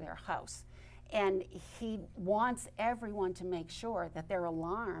over to their house. And he wants everyone to make sure that their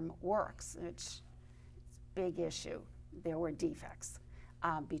alarm works. It's a big issue. There were defects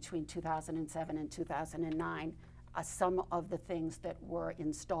between 2007 and 2009. Some of the things that were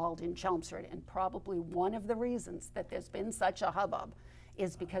installed in Chelmsford, and probably one of the reasons that there's been such a hubbub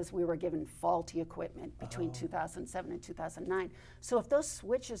is because we were given faulty equipment between 2007 and 2009. So if those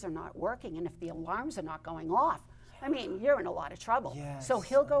switches are not working and if the alarms are not going off, I mean, you're in a lot of trouble. Yes. So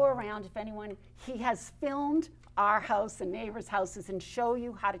he'll go around, if anyone, he has filmed our house and neighbors' houses and show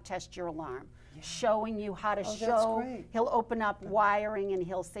you how to test your alarm, showing you how to that's show. great. He'll open up wiring and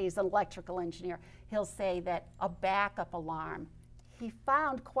he'll say, he's an electrical engineer, he'll say that a backup alarm, he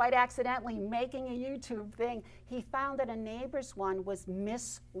found quite accidentally making a YouTube thing, he found that a neighbor's one was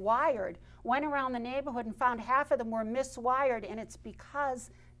miswired, went around the neighborhood and found half of them were miswired, and it's because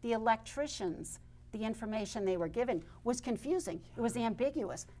the electricians, the information they were given was confusing. It was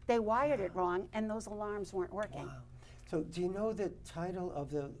ambiguous. They wired it wrong, and those alarms weren't working. Wow. So do you know the title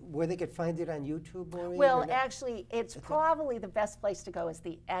of where they could find it on YouTube, Maureen? Well, actually, it's probably the best place to go is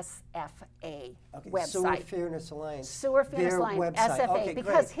the SFA website. Sewer Fairness Alliance. Sewer Fairness their Alliance, website. SFA, Okay,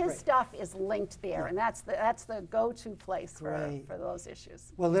 because great, his stuff is linked there, and that's the go-to place for those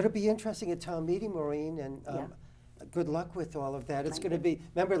issues. Well, it'll be interesting at town meeting, Maureen, and good luck with all of that. It's going to be,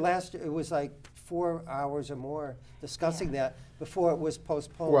 remember last year, it was like 4 hours or more discussing that before it was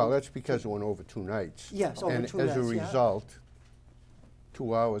postponed. Well, that's because it went over 2 nights. Yes, over and 2 as a nights, yeah. result,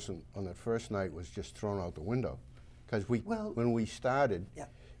 2 hours on that first night was just thrown out the window. Because when we started,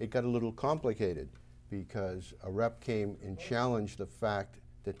 it got a little complicated because a rep came and challenged the fact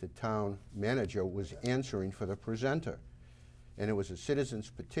that the town manager was answering for the presenter. And it was a citizen's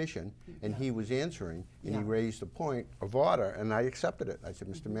petition, and he was answering, and he raised a point of order, and I accepted it. I said,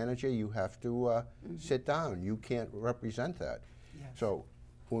 Mr. Manager, you have to sit down. You can't represent that. So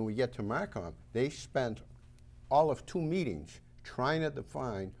when we get to Marcom, they spent all of 2 meetings trying to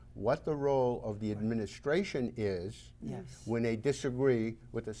define what the role of the administration is when they disagree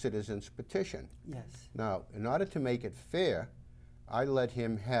with the citizen's petition. Now, in order to make it fair, I let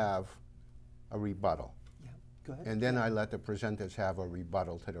him have a rebuttal. And then I let the presenters have a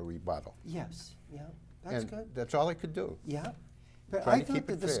rebuttal to the rebuttal. That's and good. That's all I could do. But Try I to thought keep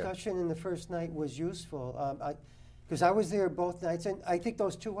the it fair. discussion in the first night was useful. Because I was there both nights, and I think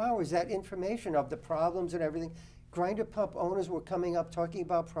those 2 hours, that information of the problems and everything, grinder pump owners were coming up talking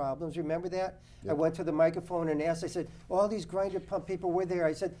about problems. Remember that? I went to the microphone and asked, I said, all these grinder pump people were there.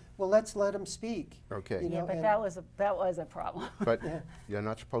 I said, well, let's let them speak. Okay. You know, But and- that was a problem. But they're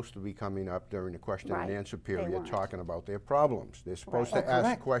not supposed to be coming up during the question and answer They period weren't. talking about their problems. They're supposed Right. to Oh, ask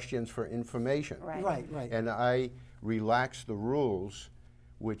correct. questions for information. Right. And I relaxed the rules,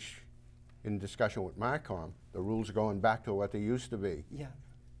 which in discussion with Marcom, the rules are going back to what they used to be. You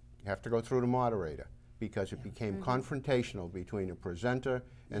have to go through the moderator because it became confrontational between the presenter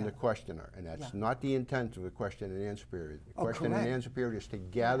and the questioner, and that's not the intent of the question and answer period. The question and correct. answer period is to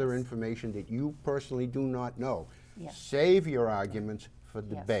gather information that you personally do not know. Save your arguments for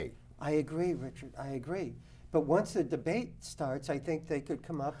debate. I agree, Richard. I agree. But once the debate starts, I think they could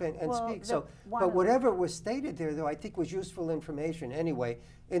come up and Well, speak. the- So, one but of- whatever was stated there, though, I think was useful information anyway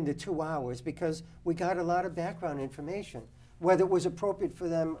in the 2 hours because we got a lot of background information. Whether it was appropriate for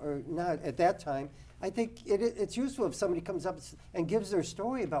them or not at that time, I think it's useful if somebody comes up and gives their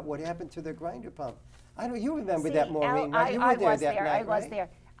story about what happened to their grinder pump. I don't. You remember that, See, Maureen? Al, Right? You I were there was that there. night, I was right? there.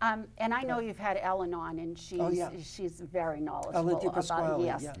 And I know you've had Ellen on, and she's very knowledgeable about Pasquale,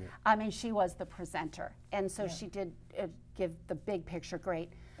 yes. yeah. I mean, she was the presenter, and so she did give the big picture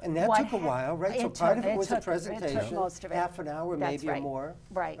great. And that took a while, right? So part of it was a presentation, It took most of it. half an hour, That's maybe right. or more,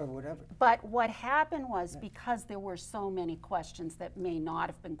 right? or whatever. But what happened was because there were so many questions that may not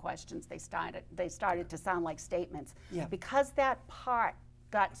have been questions, they started to sound like statements. Because that part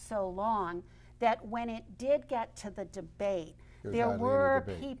got so long that when it did get to the debate, There's there hardly any were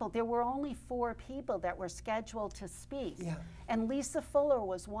debate. people, there were only 4 people that were scheduled to speak. Yeah. And Lisa Fuller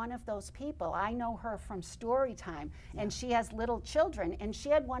was one of those people. I know her from story time, and she has little children, and she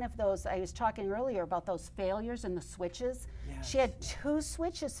had one of those, I was talking earlier about those failures in the switches. She had 2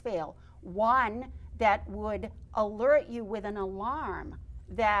 switches fail. One that would alert you with an alarm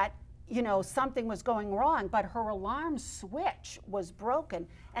that, you know, something was going wrong, but her alarm switch was broken.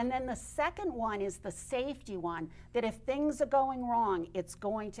 And then the second one is the safety one, that if things are going wrong, it's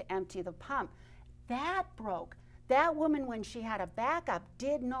going to empty the pump. That broke. That woman, when she had a backup,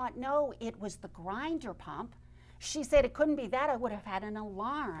 did not know it was the grinder pump. She said it couldn't be that, I would have had an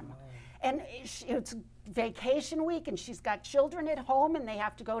alarm. And it's vacation week, and she's got children at home, and they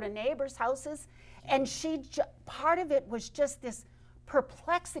have to go to neighbors' houses. And part of it was just this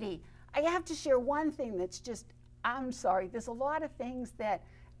perplexity. I have to share one thing that's just, I'm sorry, there's a lot of things that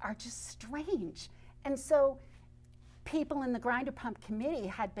are just strange. And so people in the grinder pump committee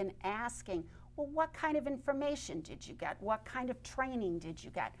had been asking, well, what kind of information did you get? What kind of training did you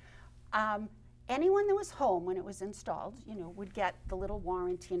get? Anyone that was home when it was installed, you know, would get the little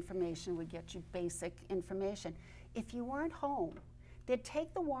warranty information, would get you basic information. If you weren't home, they'd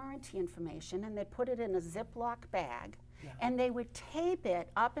take the warranty information and they'd put it in a Ziploc bag, and they would tape it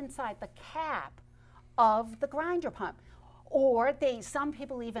up inside the cap of the grinder pump. Or some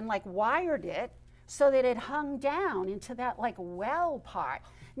people even like wired it so that it hung down into that like well part.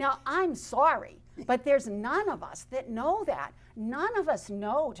 Now, I'm sorry, but there's none of us that know that. None of us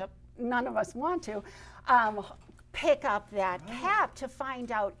know none of us want to pick up that cap to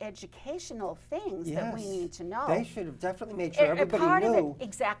find out educational things that we need to know. They should have definitely made sure everybody part of knew it,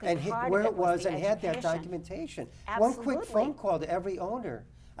 exactly, and part of where it it was the and had that education. documentation. Absolutely. One quick phone call to every owner.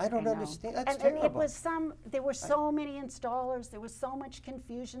 I don't know. understand. That's and terrible. it was there were so many installers, there was so much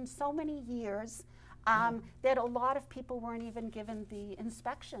confusion, so many years that a lot of people weren't even given the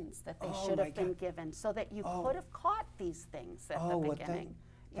inspections that they should have been given, so that you could have caught these things at the beginning.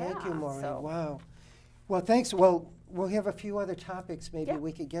 Thank you, Maureen. So. Wow. Well, thanks. Well, we'll have a few other topics maybe Yeah.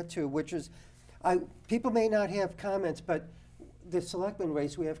 we could get to, which is, people may not have comments, but the selectman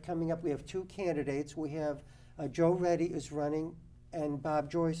race we have coming up, we have 2 candidates. We have Joe Reddy is running and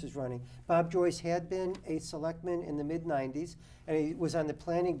Bob Joyce is running. Bob Joyce had been a selectman in the mid-90s, and he was on the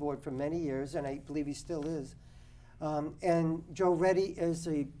planning board for many years, and I believe he still is. And Joe Reddy is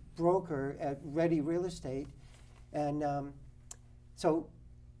a broker at Reddy Real Estate, and so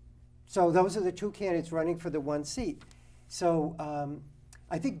those are the 2 candidates running for the 1 seat. So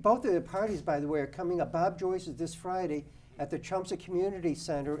I think both of the parties, by the way, are coming up. Bob Joyce is this Friday at the Chelmsford Community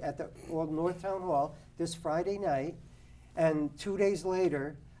Center at the Old North Town Hall this Friday night. And 2 days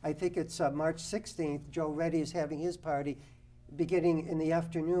later, I think it's March 16th, Joe Reddy is having his party beginning in the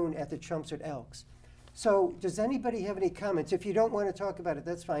afternoon at the Chelmsford Elks. So does anybody have any comments? If you don't want to talk about it,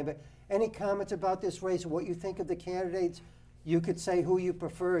 that's fine, but any comments about this race, what you think of the candidates? You could say who you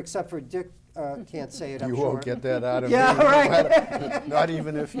prefer, except for Dick can't say it, I'm You sure. won't get that out of me. Yeah, right. Not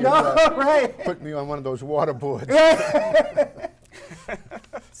even if you right. put me on one of those water boards.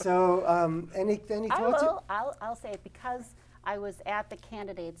 So any thoughts? I'll say it because I was at the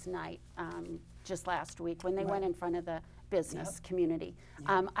candidates night just last week when they went in front of the business community.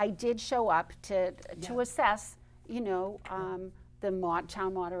 I did show up to assess, you know, the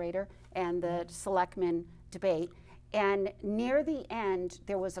town moderator and the selectmen debate. And near the end,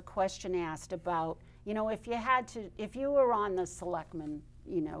 there was a question asked about, you know, if you were on the selectmen,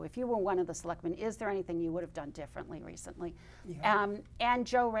 you know, if you were one of the selectmen, is there anything you would have done differently recently? And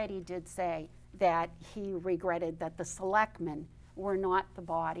Joe Reddy did say that he regretted that the selectmen were not the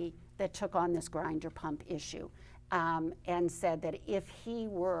body that took on this grinder pump issue, and said that if he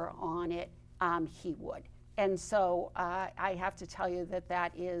were on it, he would. And so I have to tell you that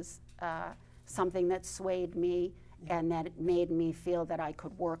that is something that swayed me, and that it made me feel that I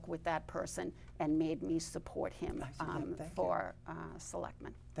could work with that person and made me support him for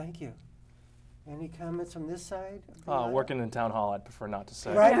selectman. Thank you. Any comments from this side? of the aisle? Working in town hall, I'd prefer not to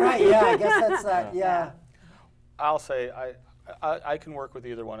say. Right, yeah, I guess that's that, yeah. I'll say I can work with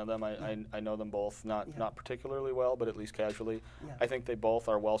either one of them. I know them both, not particularly well, but at least casually. Yeah. I think they both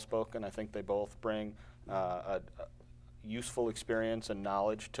are well-spoken. I think they both bring a useful experience and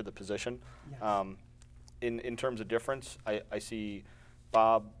knowledge to the position. Yes. In terms of difference, I see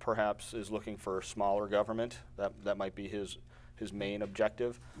Bob perhaps is looking for smaller government. That might be his main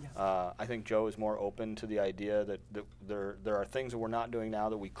objective. Yes. I think Joe is more open to the idea that there are things that we're not doing now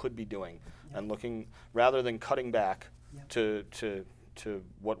that we could be doing, and looking rather than cutting back to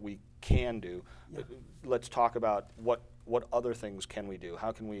what we can do. Let's talk about what other things can we do?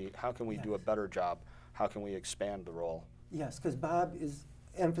 How can we do a better job? How can we expand the role? Yes, because Bob is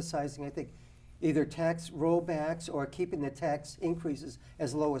emphasizing, I think, either tax rollbacks or keeping the tax increases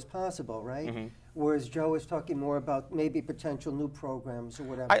as low as possible, right? Mm-hmm. Whereas Joe is talking more about maybe potential new programs or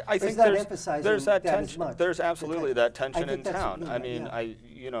whatever. I He's think not there's emphasizing that as tension. much. There's absolutely that tension think in that's- town. yeah, I mean,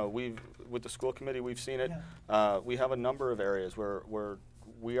 yeah. with the school committee, we've seen it. Yeah. We have a number of areas where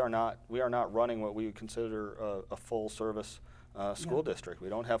we are not running what we would consider a full service school district. We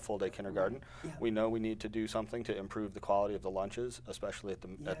don't have full day kindergarten. Yeah. We know we need to do something to improve the quality of the lunches, especially at the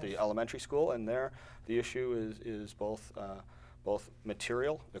Yes. elementary school. And there, the issue is both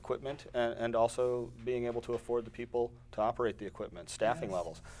material, equipment, and also being able to afford the people to operate the equipment, staffing Yes.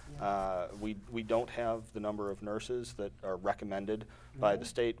 levels. We don't have the number of nurses that are recommended by the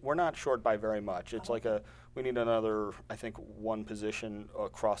state. We're not short by very much. It's like we need another, I think, one position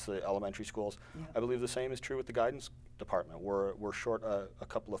across the elementary schools. Yeah. I believe the same is true with the guidance department. We're short a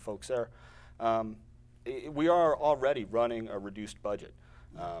couple of folks there. We are already running a reduced budget.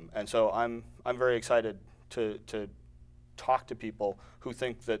 And so I'm very excited to talk to people who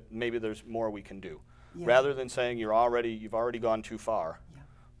think that maybe there's more we can do. Yeah. Rather than saying you've already gone too far, Yeah.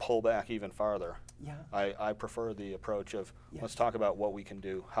 pull back even farther. Yeah. I prefer the approach of Yes. let's talk about what we can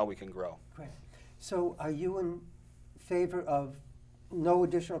do, how we can grow. Great. So are you in favor of no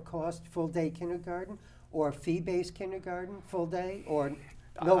additional cost, full-day kindergarten, or fee-based kindergarten, full day, or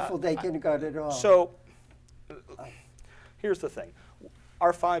no full-day kindergarten at all? So here's the thing.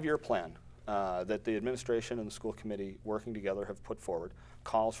 Our 5-year plan that the administration and the school committee working together have put forward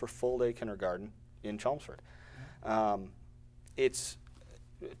calls for full-day kindergarten in Chelmsford. It's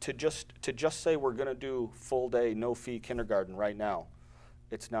to just say we're going to do full-day, no-fee kindergarten right now.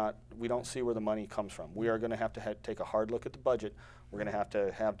 It's not. We don't see where the money comes from. We are going to have to take a hard look at the budget. We're going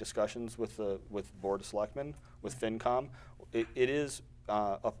to have discussions with Board of Selectmen, with FinCom. It is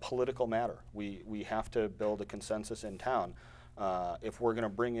a political matter. We have to build a consensus in town if we're going to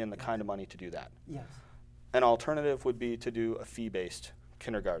bring in the kind of money to do that. Yes. An alternative would be to do a fee-based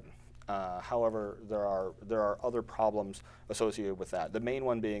kindergarten. However, there are other problems associated with that. The main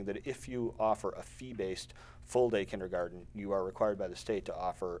one being that if you offer a fee-based full-day kindergarten, you are required by the state to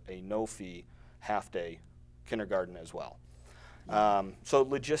offer a no-fee half-day kindergarten as well. So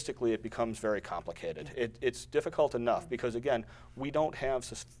logistically, it becomes very complicated. It's difficult enough because, again, we don't have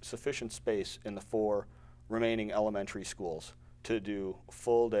sufficient space in the 4 remaining elementary schools to do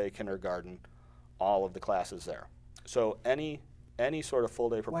full-day kindergarten, all of the classes there. So any sort of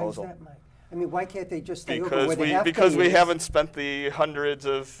full-day proposal. Why is that, Mike? I mean, why can't they just stay over where the half Because day we is? haven't spent the hundreds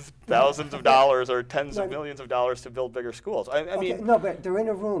of thousands of dollars or tens of millions of dollars to build bigger schools. I Okay, mean, no, but they're in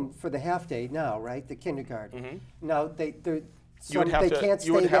a room for the half day now, right? The kindergarten. Now they can't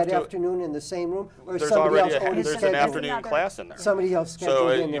stay that afternoon in the same room, or there's somebody already else already there's an scheduled. afternoon class in there. Somebody else So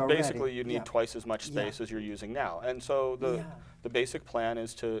scheduled in there basically, already. you need Yeah. twice as much space as you're using now. And so the basic plan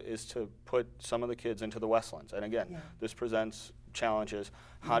is to put some of the kids into the Westlands. And again, this presents challenges.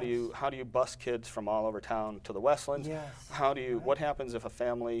 How do you bus kids from all over town to the Westlands? Yes. What happens if a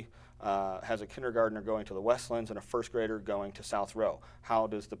family has a kindergartner going to the Westlands and a first grader going to South Row? How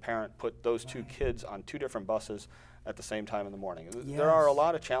does the parent put those 2 kids on 2 different buses at the same time in the morning? There are a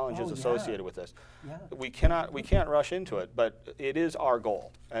lot of challenges associated with this. Yeah. We can't rush into it, but it is our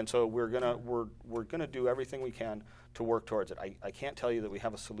goal, and so we're gonna do everything we can to work towards it. I can't tell you that we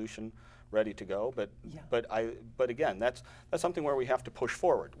have a solution ready to go, but again, that's something where we have to push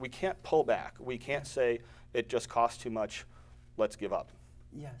forward. We can't pull back. We can't say it just costs too much, let's give up.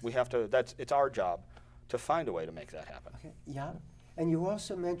 Yes. We have to. It's our job to find a way to make that happen. Okay. Yeah. And you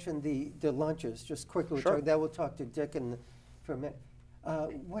also mentioned the lunches, just quickly. Sure. Then we'll talk to Dick for a minute.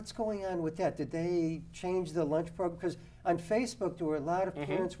 What's going on with that? Did they change the lunch program? Because on Facebook, there were a lot of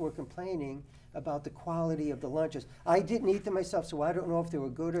parents were complaining about the quality of the lunches. I didn't eat them myself, so I don't know if they were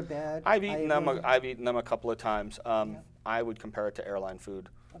good or bad. I've eaten them a couple of times. I would compare it to airline food.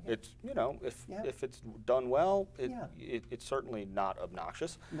 Okay. It's if it's done well, it's certainly not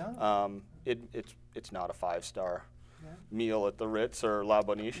obnoxious. No. It's not a 5-star meal at the Ritz or La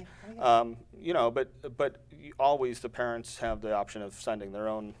Boniche. But always the parents have the option of sending their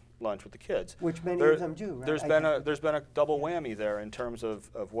own lunch with the kids. Which many of them do, right? There's been a double whammy there in terms of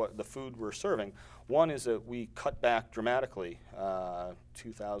what the food we're serving. One is that we cut back dramatically.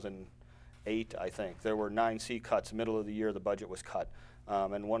 2008, I think, there were 9 seat cuts. Middle of the year, the budget was cut.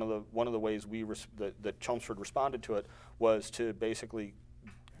 And one of the ways that Chelmsford responded to it was to basically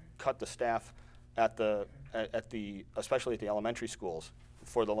cut the staff especially at the elementary schools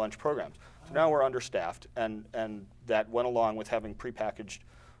for the lunch programs. So now we're understaffed, and that went along with having prepackaged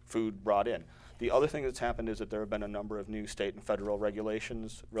food brought in. The other thing that's happened is that there have been a number of new state and federal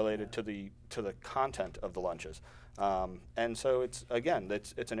regulations related to the content of the lunches. And so it's, again,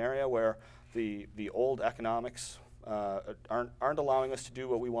 it's an area where the old economics aren't allowing us to do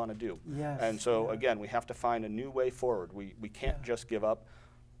what we want to do. Yes, And so, yeah. again, we have to find a new way forward. We can't just give up.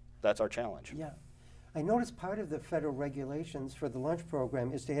 That's our challenge. Yeah. I noticed part of the federal regulations for the lunch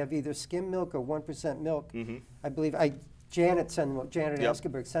program is to have either skim milk or 1% milk. I believe Janet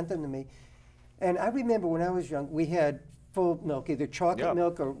Eskeberg sent them to me. And I remember when I was young, we had full milk, either chocolate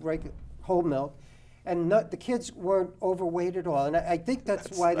milk or whole milk. And the kids weren't overweight at all. And I think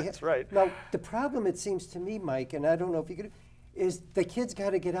that's why they That's right. Now, the problem, it seems to me, Mike, and I don't know if you could, is the kids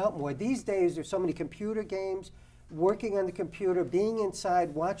got to get out more. These days, there's so many computer games, working on the computer, being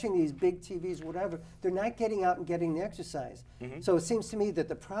inside, watching these big TVs, whatever. They're not getting out and getting the exercise. So it seems to me that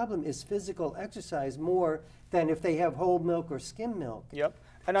the problem is physical exercise more than if they have whole milk or skim milk. Yep.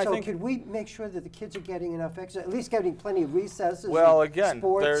 And I So think could we make sure that the kids are getting enough exercise, at least getting plenty of recesses, well, and again,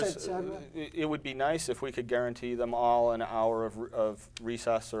 sports, there's, etc.? it would be nice if we could guarantee them all an hour of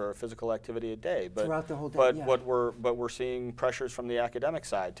recess or physical activity a day. But, Throughout the whole day, but yeah. we're seeing pressures from the academic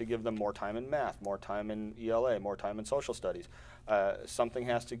side to give them more time in math, more time in ELA, more time in social studies. Something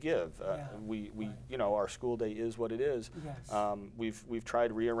has to give. You know, our school day is what it is. Yes. We've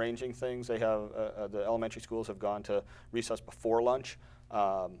tried rearranging things. They have the elementary schools have gone to recess before lunch.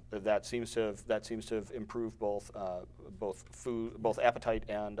 That seems to have improved both appetite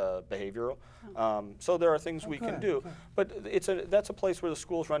and behavioral. So there are things we can do, but that's a place where the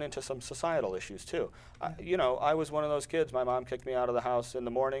schools run into some societal issues too. You know, I was one of those kids. My mom kicked me out of the house in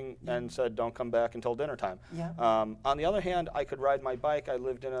the morning and said, "Don't come back until dinner time." On the other hand, I could ride my bike. I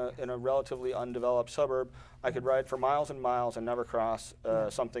lived in a relatively undeveloped suburb. I could ride for miles and miles and never cross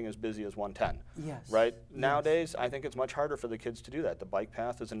something as busy as 110. Yes. Right? Nowadays, I think it's much harder for the kids to do that. The bike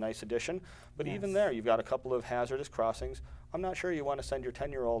path is a nice addition, but even there, you've got a couple of hazardous crossings. I'm not sure you want to send your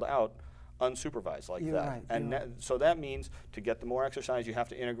 10-year-old out unsupervised like You're that. right, And you're right. so that means to get the more exercise, you have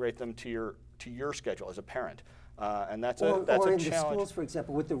to integrate them to your schedule as a parent. And that's Or a in challenge. the schools, for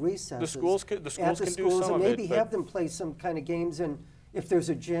example, with the recesses. The schools can do and some of maybe it, but- have them play some kind of games if there's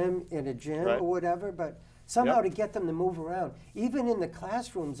a gym, in a gym Right. or whatever, but somehow Yep. to get them to move around. Even in the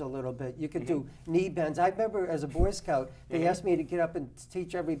classrooms a little bit, you could do knee bends. I remember as a Boy Scout, they asked me to get up and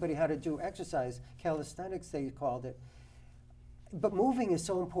teach everybody how to do exercise, calisthenics they called it. But moving is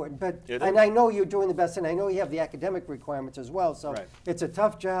so important. It And is. I know you're doing the best, and I know you have the academic requirements as well, so Right. it's a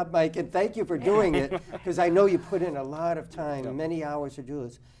tough job, Mike, and thank you for doing it, because I know you put in a lot of time, many hours to do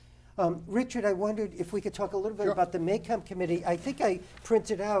this. Richard, I wondered if we could talk a little bit about the Maycomb Committee. I think I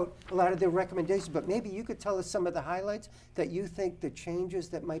printed out a lot of their recommendations, but maybe you could tell us some of the highlights that you think the changes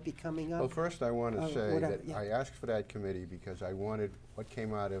that might be coming up. Well, first I want to say whatever, that yeah. I asked for that committee because I wanted what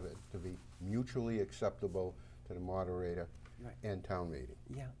came out of it to be mutually acceptable to the moderator Right. and town meeting.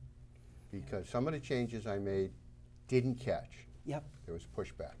 Yeah, Because some of the changes I made didn't catch. yep, There was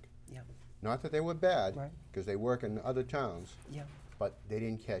pushback. yep, Not that they were bad, Right. because they work in other towns, yep, but they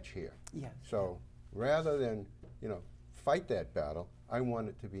didn't catch here. yes. So rather than, fight that battle, I want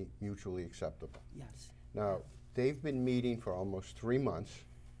it to be mutually acceptable. Yes. Now, they've been meeting for almost 3 months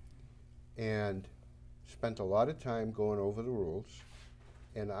and spent a lot of time going over the rules.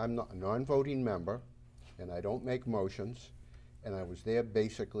 And I'm not a non-voting member, and I don't make motions, and I was there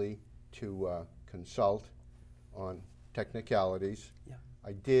basically to consult on technicalities. Yeah.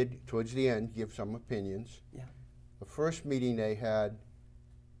 I did, towards the end, give some opinions. Yeah. The first meeting they had,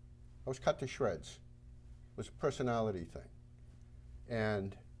 I was cut to shreds. It was a personality thing.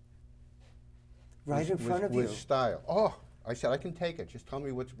 And Right in front of you. with style. Oh, I said, I can take it. Just tell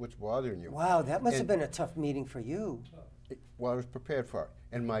me what's bothering you. Wow, that must have And- been a tough meeting for you. Well, I was prepared for it.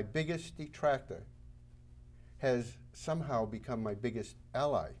 And my biggest detractor has somehow become my biggest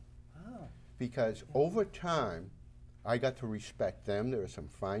ally. Oh. Because over time, I got to respect them. There are some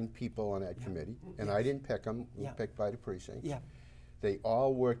fine people on that committee, and I didn't pick them. We Yeah. were picked by the precincts. Yeah. They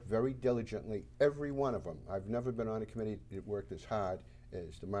all worked very diligently, every one of them. I've never been on a committee that worked as hard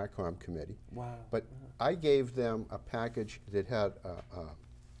as the Marcom committee. Wow. But I gave them a package that had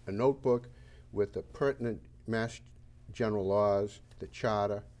a notebook with the pertinent Mass General laws, the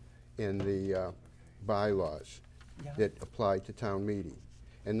charter, and the bylaws Yeah. that applied to town meeting.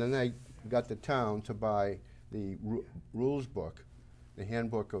 And then I got the town to buy the rules book, the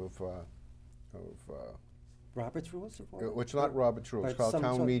handbook of Robert's Rules of Order? it's not Robert's Rules, But it's called some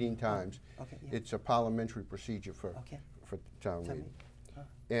Town sort- Meeting Times. Okay, yeah. It's a parliamentary procedure for Okay. town Tell meeting. me. Oh,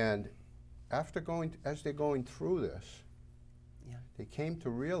 And as they're going through this, yeah, they came to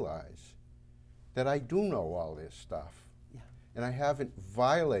realize that I do know all this stuff. yeah, And I haven't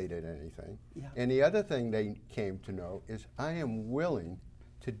violated anything. Yeah. And the other thing they came to know is I am willing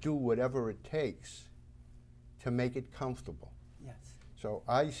to do whatever it takes to make it comfortable. Yes. So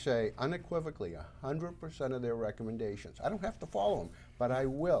I say unequivocally 100% of their recommendations. I don't have to follow them, but I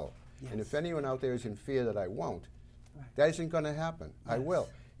will. And if Yes. anyone out there is in fear that I won't, Right. that isn't going to happen. I Yes. will.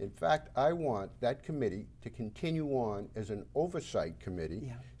 In fact, I want that committee to continue on as an oversight committee.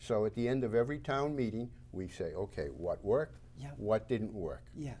 Yeah. So at the end of every town meeting, we say, okay, what worked? Yeah. What didn't work?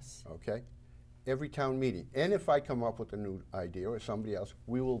 Yes. Okay? Every town meeting. And if I come up with a new idea or somebody else,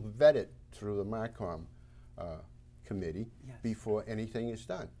 we will vet it through the MARCOM committee Yes. before anything is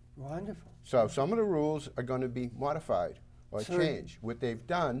done. Wonderful. So some of the rules are going to be modified or Sure. changed. What they've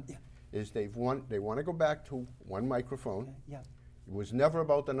done Yeah. is they want to go back to one microphone. Okay, yeah. It was never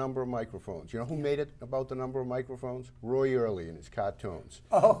about the number of microphones. You know who made it about the number of microphones? Roy Early in his cartoons.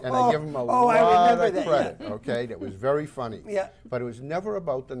 Oh, And I give him a I lot remember of that, credit, yeah. okay? That was very funny. Yeah. But it was never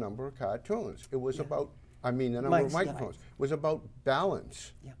about the number of cartoons. It was about, the number of Mics, yeah. microphones. It was about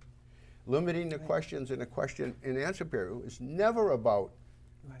balance. Yeah. Limiting the questions in a question and answer period is never about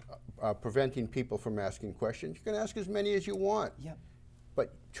Right. preventing people from asking questions. You can ask as many as you want. Yep.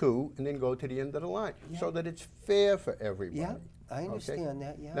 But two, and then go to the end of the line, Yeah. so that it's fair for everybody. Yeah, I okay? understand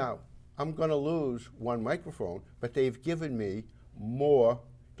that, yeah. Now, I'm going to lose one microphone, but they've given me more,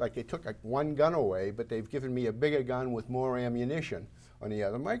 like they took one gun away, but they've given me a bigger gun with more ammunition on the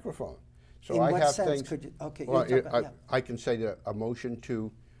other microphone. So In I what have sense things. could you- okay, well, you're talking- yeah. I can say that a motion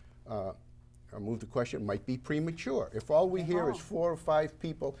to move the question might be premature. If all we hear is 4 or 5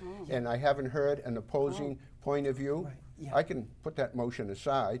 people, and I haven't heard an opposing point of view, Right, yeah. I can put that motion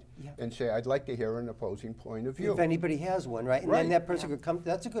aside Yeah. and say, I'd like to hear an opposing point of view. If anybody has one, right? And Right. then that person could come,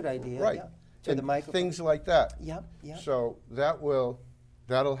 that's a good idea, Right. yeah. To And the microphone. things like that. Yep, yep. So that'll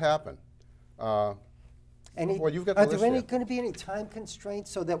happen. Any, well, you've got the are there list any, there. going to be any time constraints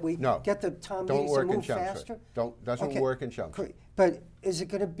so that we No. get the town Don't meetings to work in move Chelmsford. faster? Doesn't Okay, work in Chelmsford. great. But is it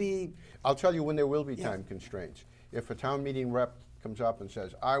going to be, I'll tell you when there will be Yeah. time constraints. If a town meeting rep comes up and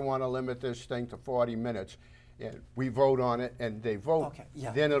says, I want to limit this thing to 40 minutes, and we vote on it, and they vote, okay,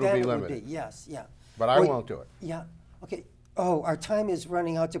 yeah. then it'll be it would limited. yes, yeah. But I Well, won't do it. Yeah, okay. Oh, our time is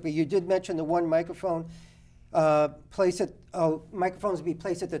running out, but you did mention the one microphone. Microphones will be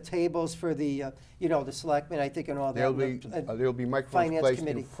placed at the tables for the, the selectmen, I think, and all that. There'll be microphones Finance placed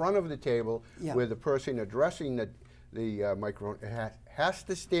committee. in front of the table Yeah. where the person addressing the microphone has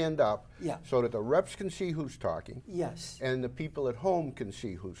to stand up Yeah. so that the reps can see who's talking Yes, and the people at home can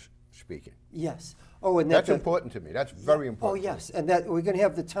see who's speaking. yes. Oh, and That's the- important to me. That's very Oh, important. to me. yes, and that, we're going to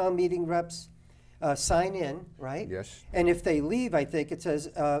have the town meeting reps sign in, right? Yes. And if they leave, I think it says,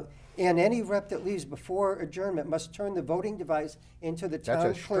 and any rep that leaves before adjournment must turn the voting device into the town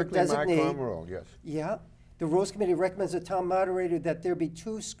That's a clerk strictly designee. MARCOM rule, yes. Yeah. The Rules Committee recommends the town moderator that there be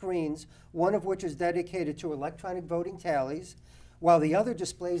 2 screens, one of which is dedicated to electronic voting tallies, while the other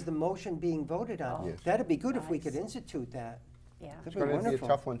displays the motion being voted on. Yes. That'd be good if we could Nice. institute that. Yeah. That'd It's be going to be a wonderful.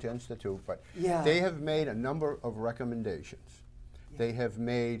 tough one to institute, but Yeah. they have made a number of recommendations. They have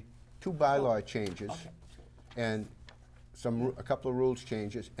made 2 bylaw changes and a couple of rules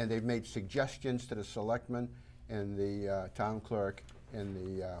changes, and they've made suggestions to the selectmen and the town clerk and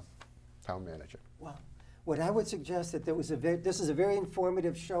the town manager. Well, what I would suggest that this is a very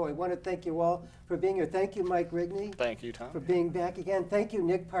informative show. I want to thank you all for being here. Thank you, Mike Rigney, Thank you, Tom. for being back again. Thank you,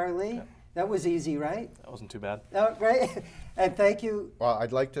 Nick Parlee. Yeah. That was easy, right? That wasn't too bad. Oh, great. And thank you. Well,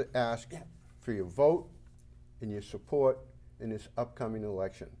 I'd like to ask Yeah. for your vote and your support in this upcoming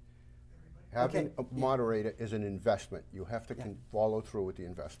election. Having Okay. a moderator is an investment. You have to Yeah. follow through with the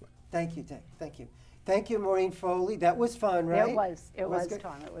investment. Thank you, Dick. Thank you. Thank you, Maureen Foley. That was fun, right? It was, good.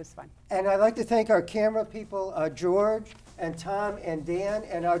 Tom, it was fun. And I'd like to thank our camera people, George and Tom and Dan,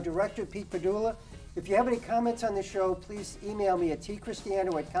 and our director, Pete Padula. If you have any comments on the show, please email me at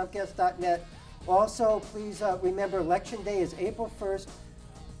tcristiano@comcast.net. Also, please remember Election Day is April 1st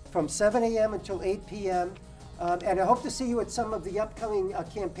from 7 a.m. until 8 p.m. And I hope to see you at some of the upcoming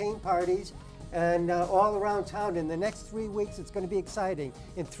campaign parties and all around town. In the next 3 weeks, it's going to be exciting.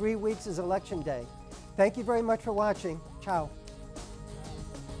 In 3 weeks is Election Day. Thank you very much for watching. Ciao.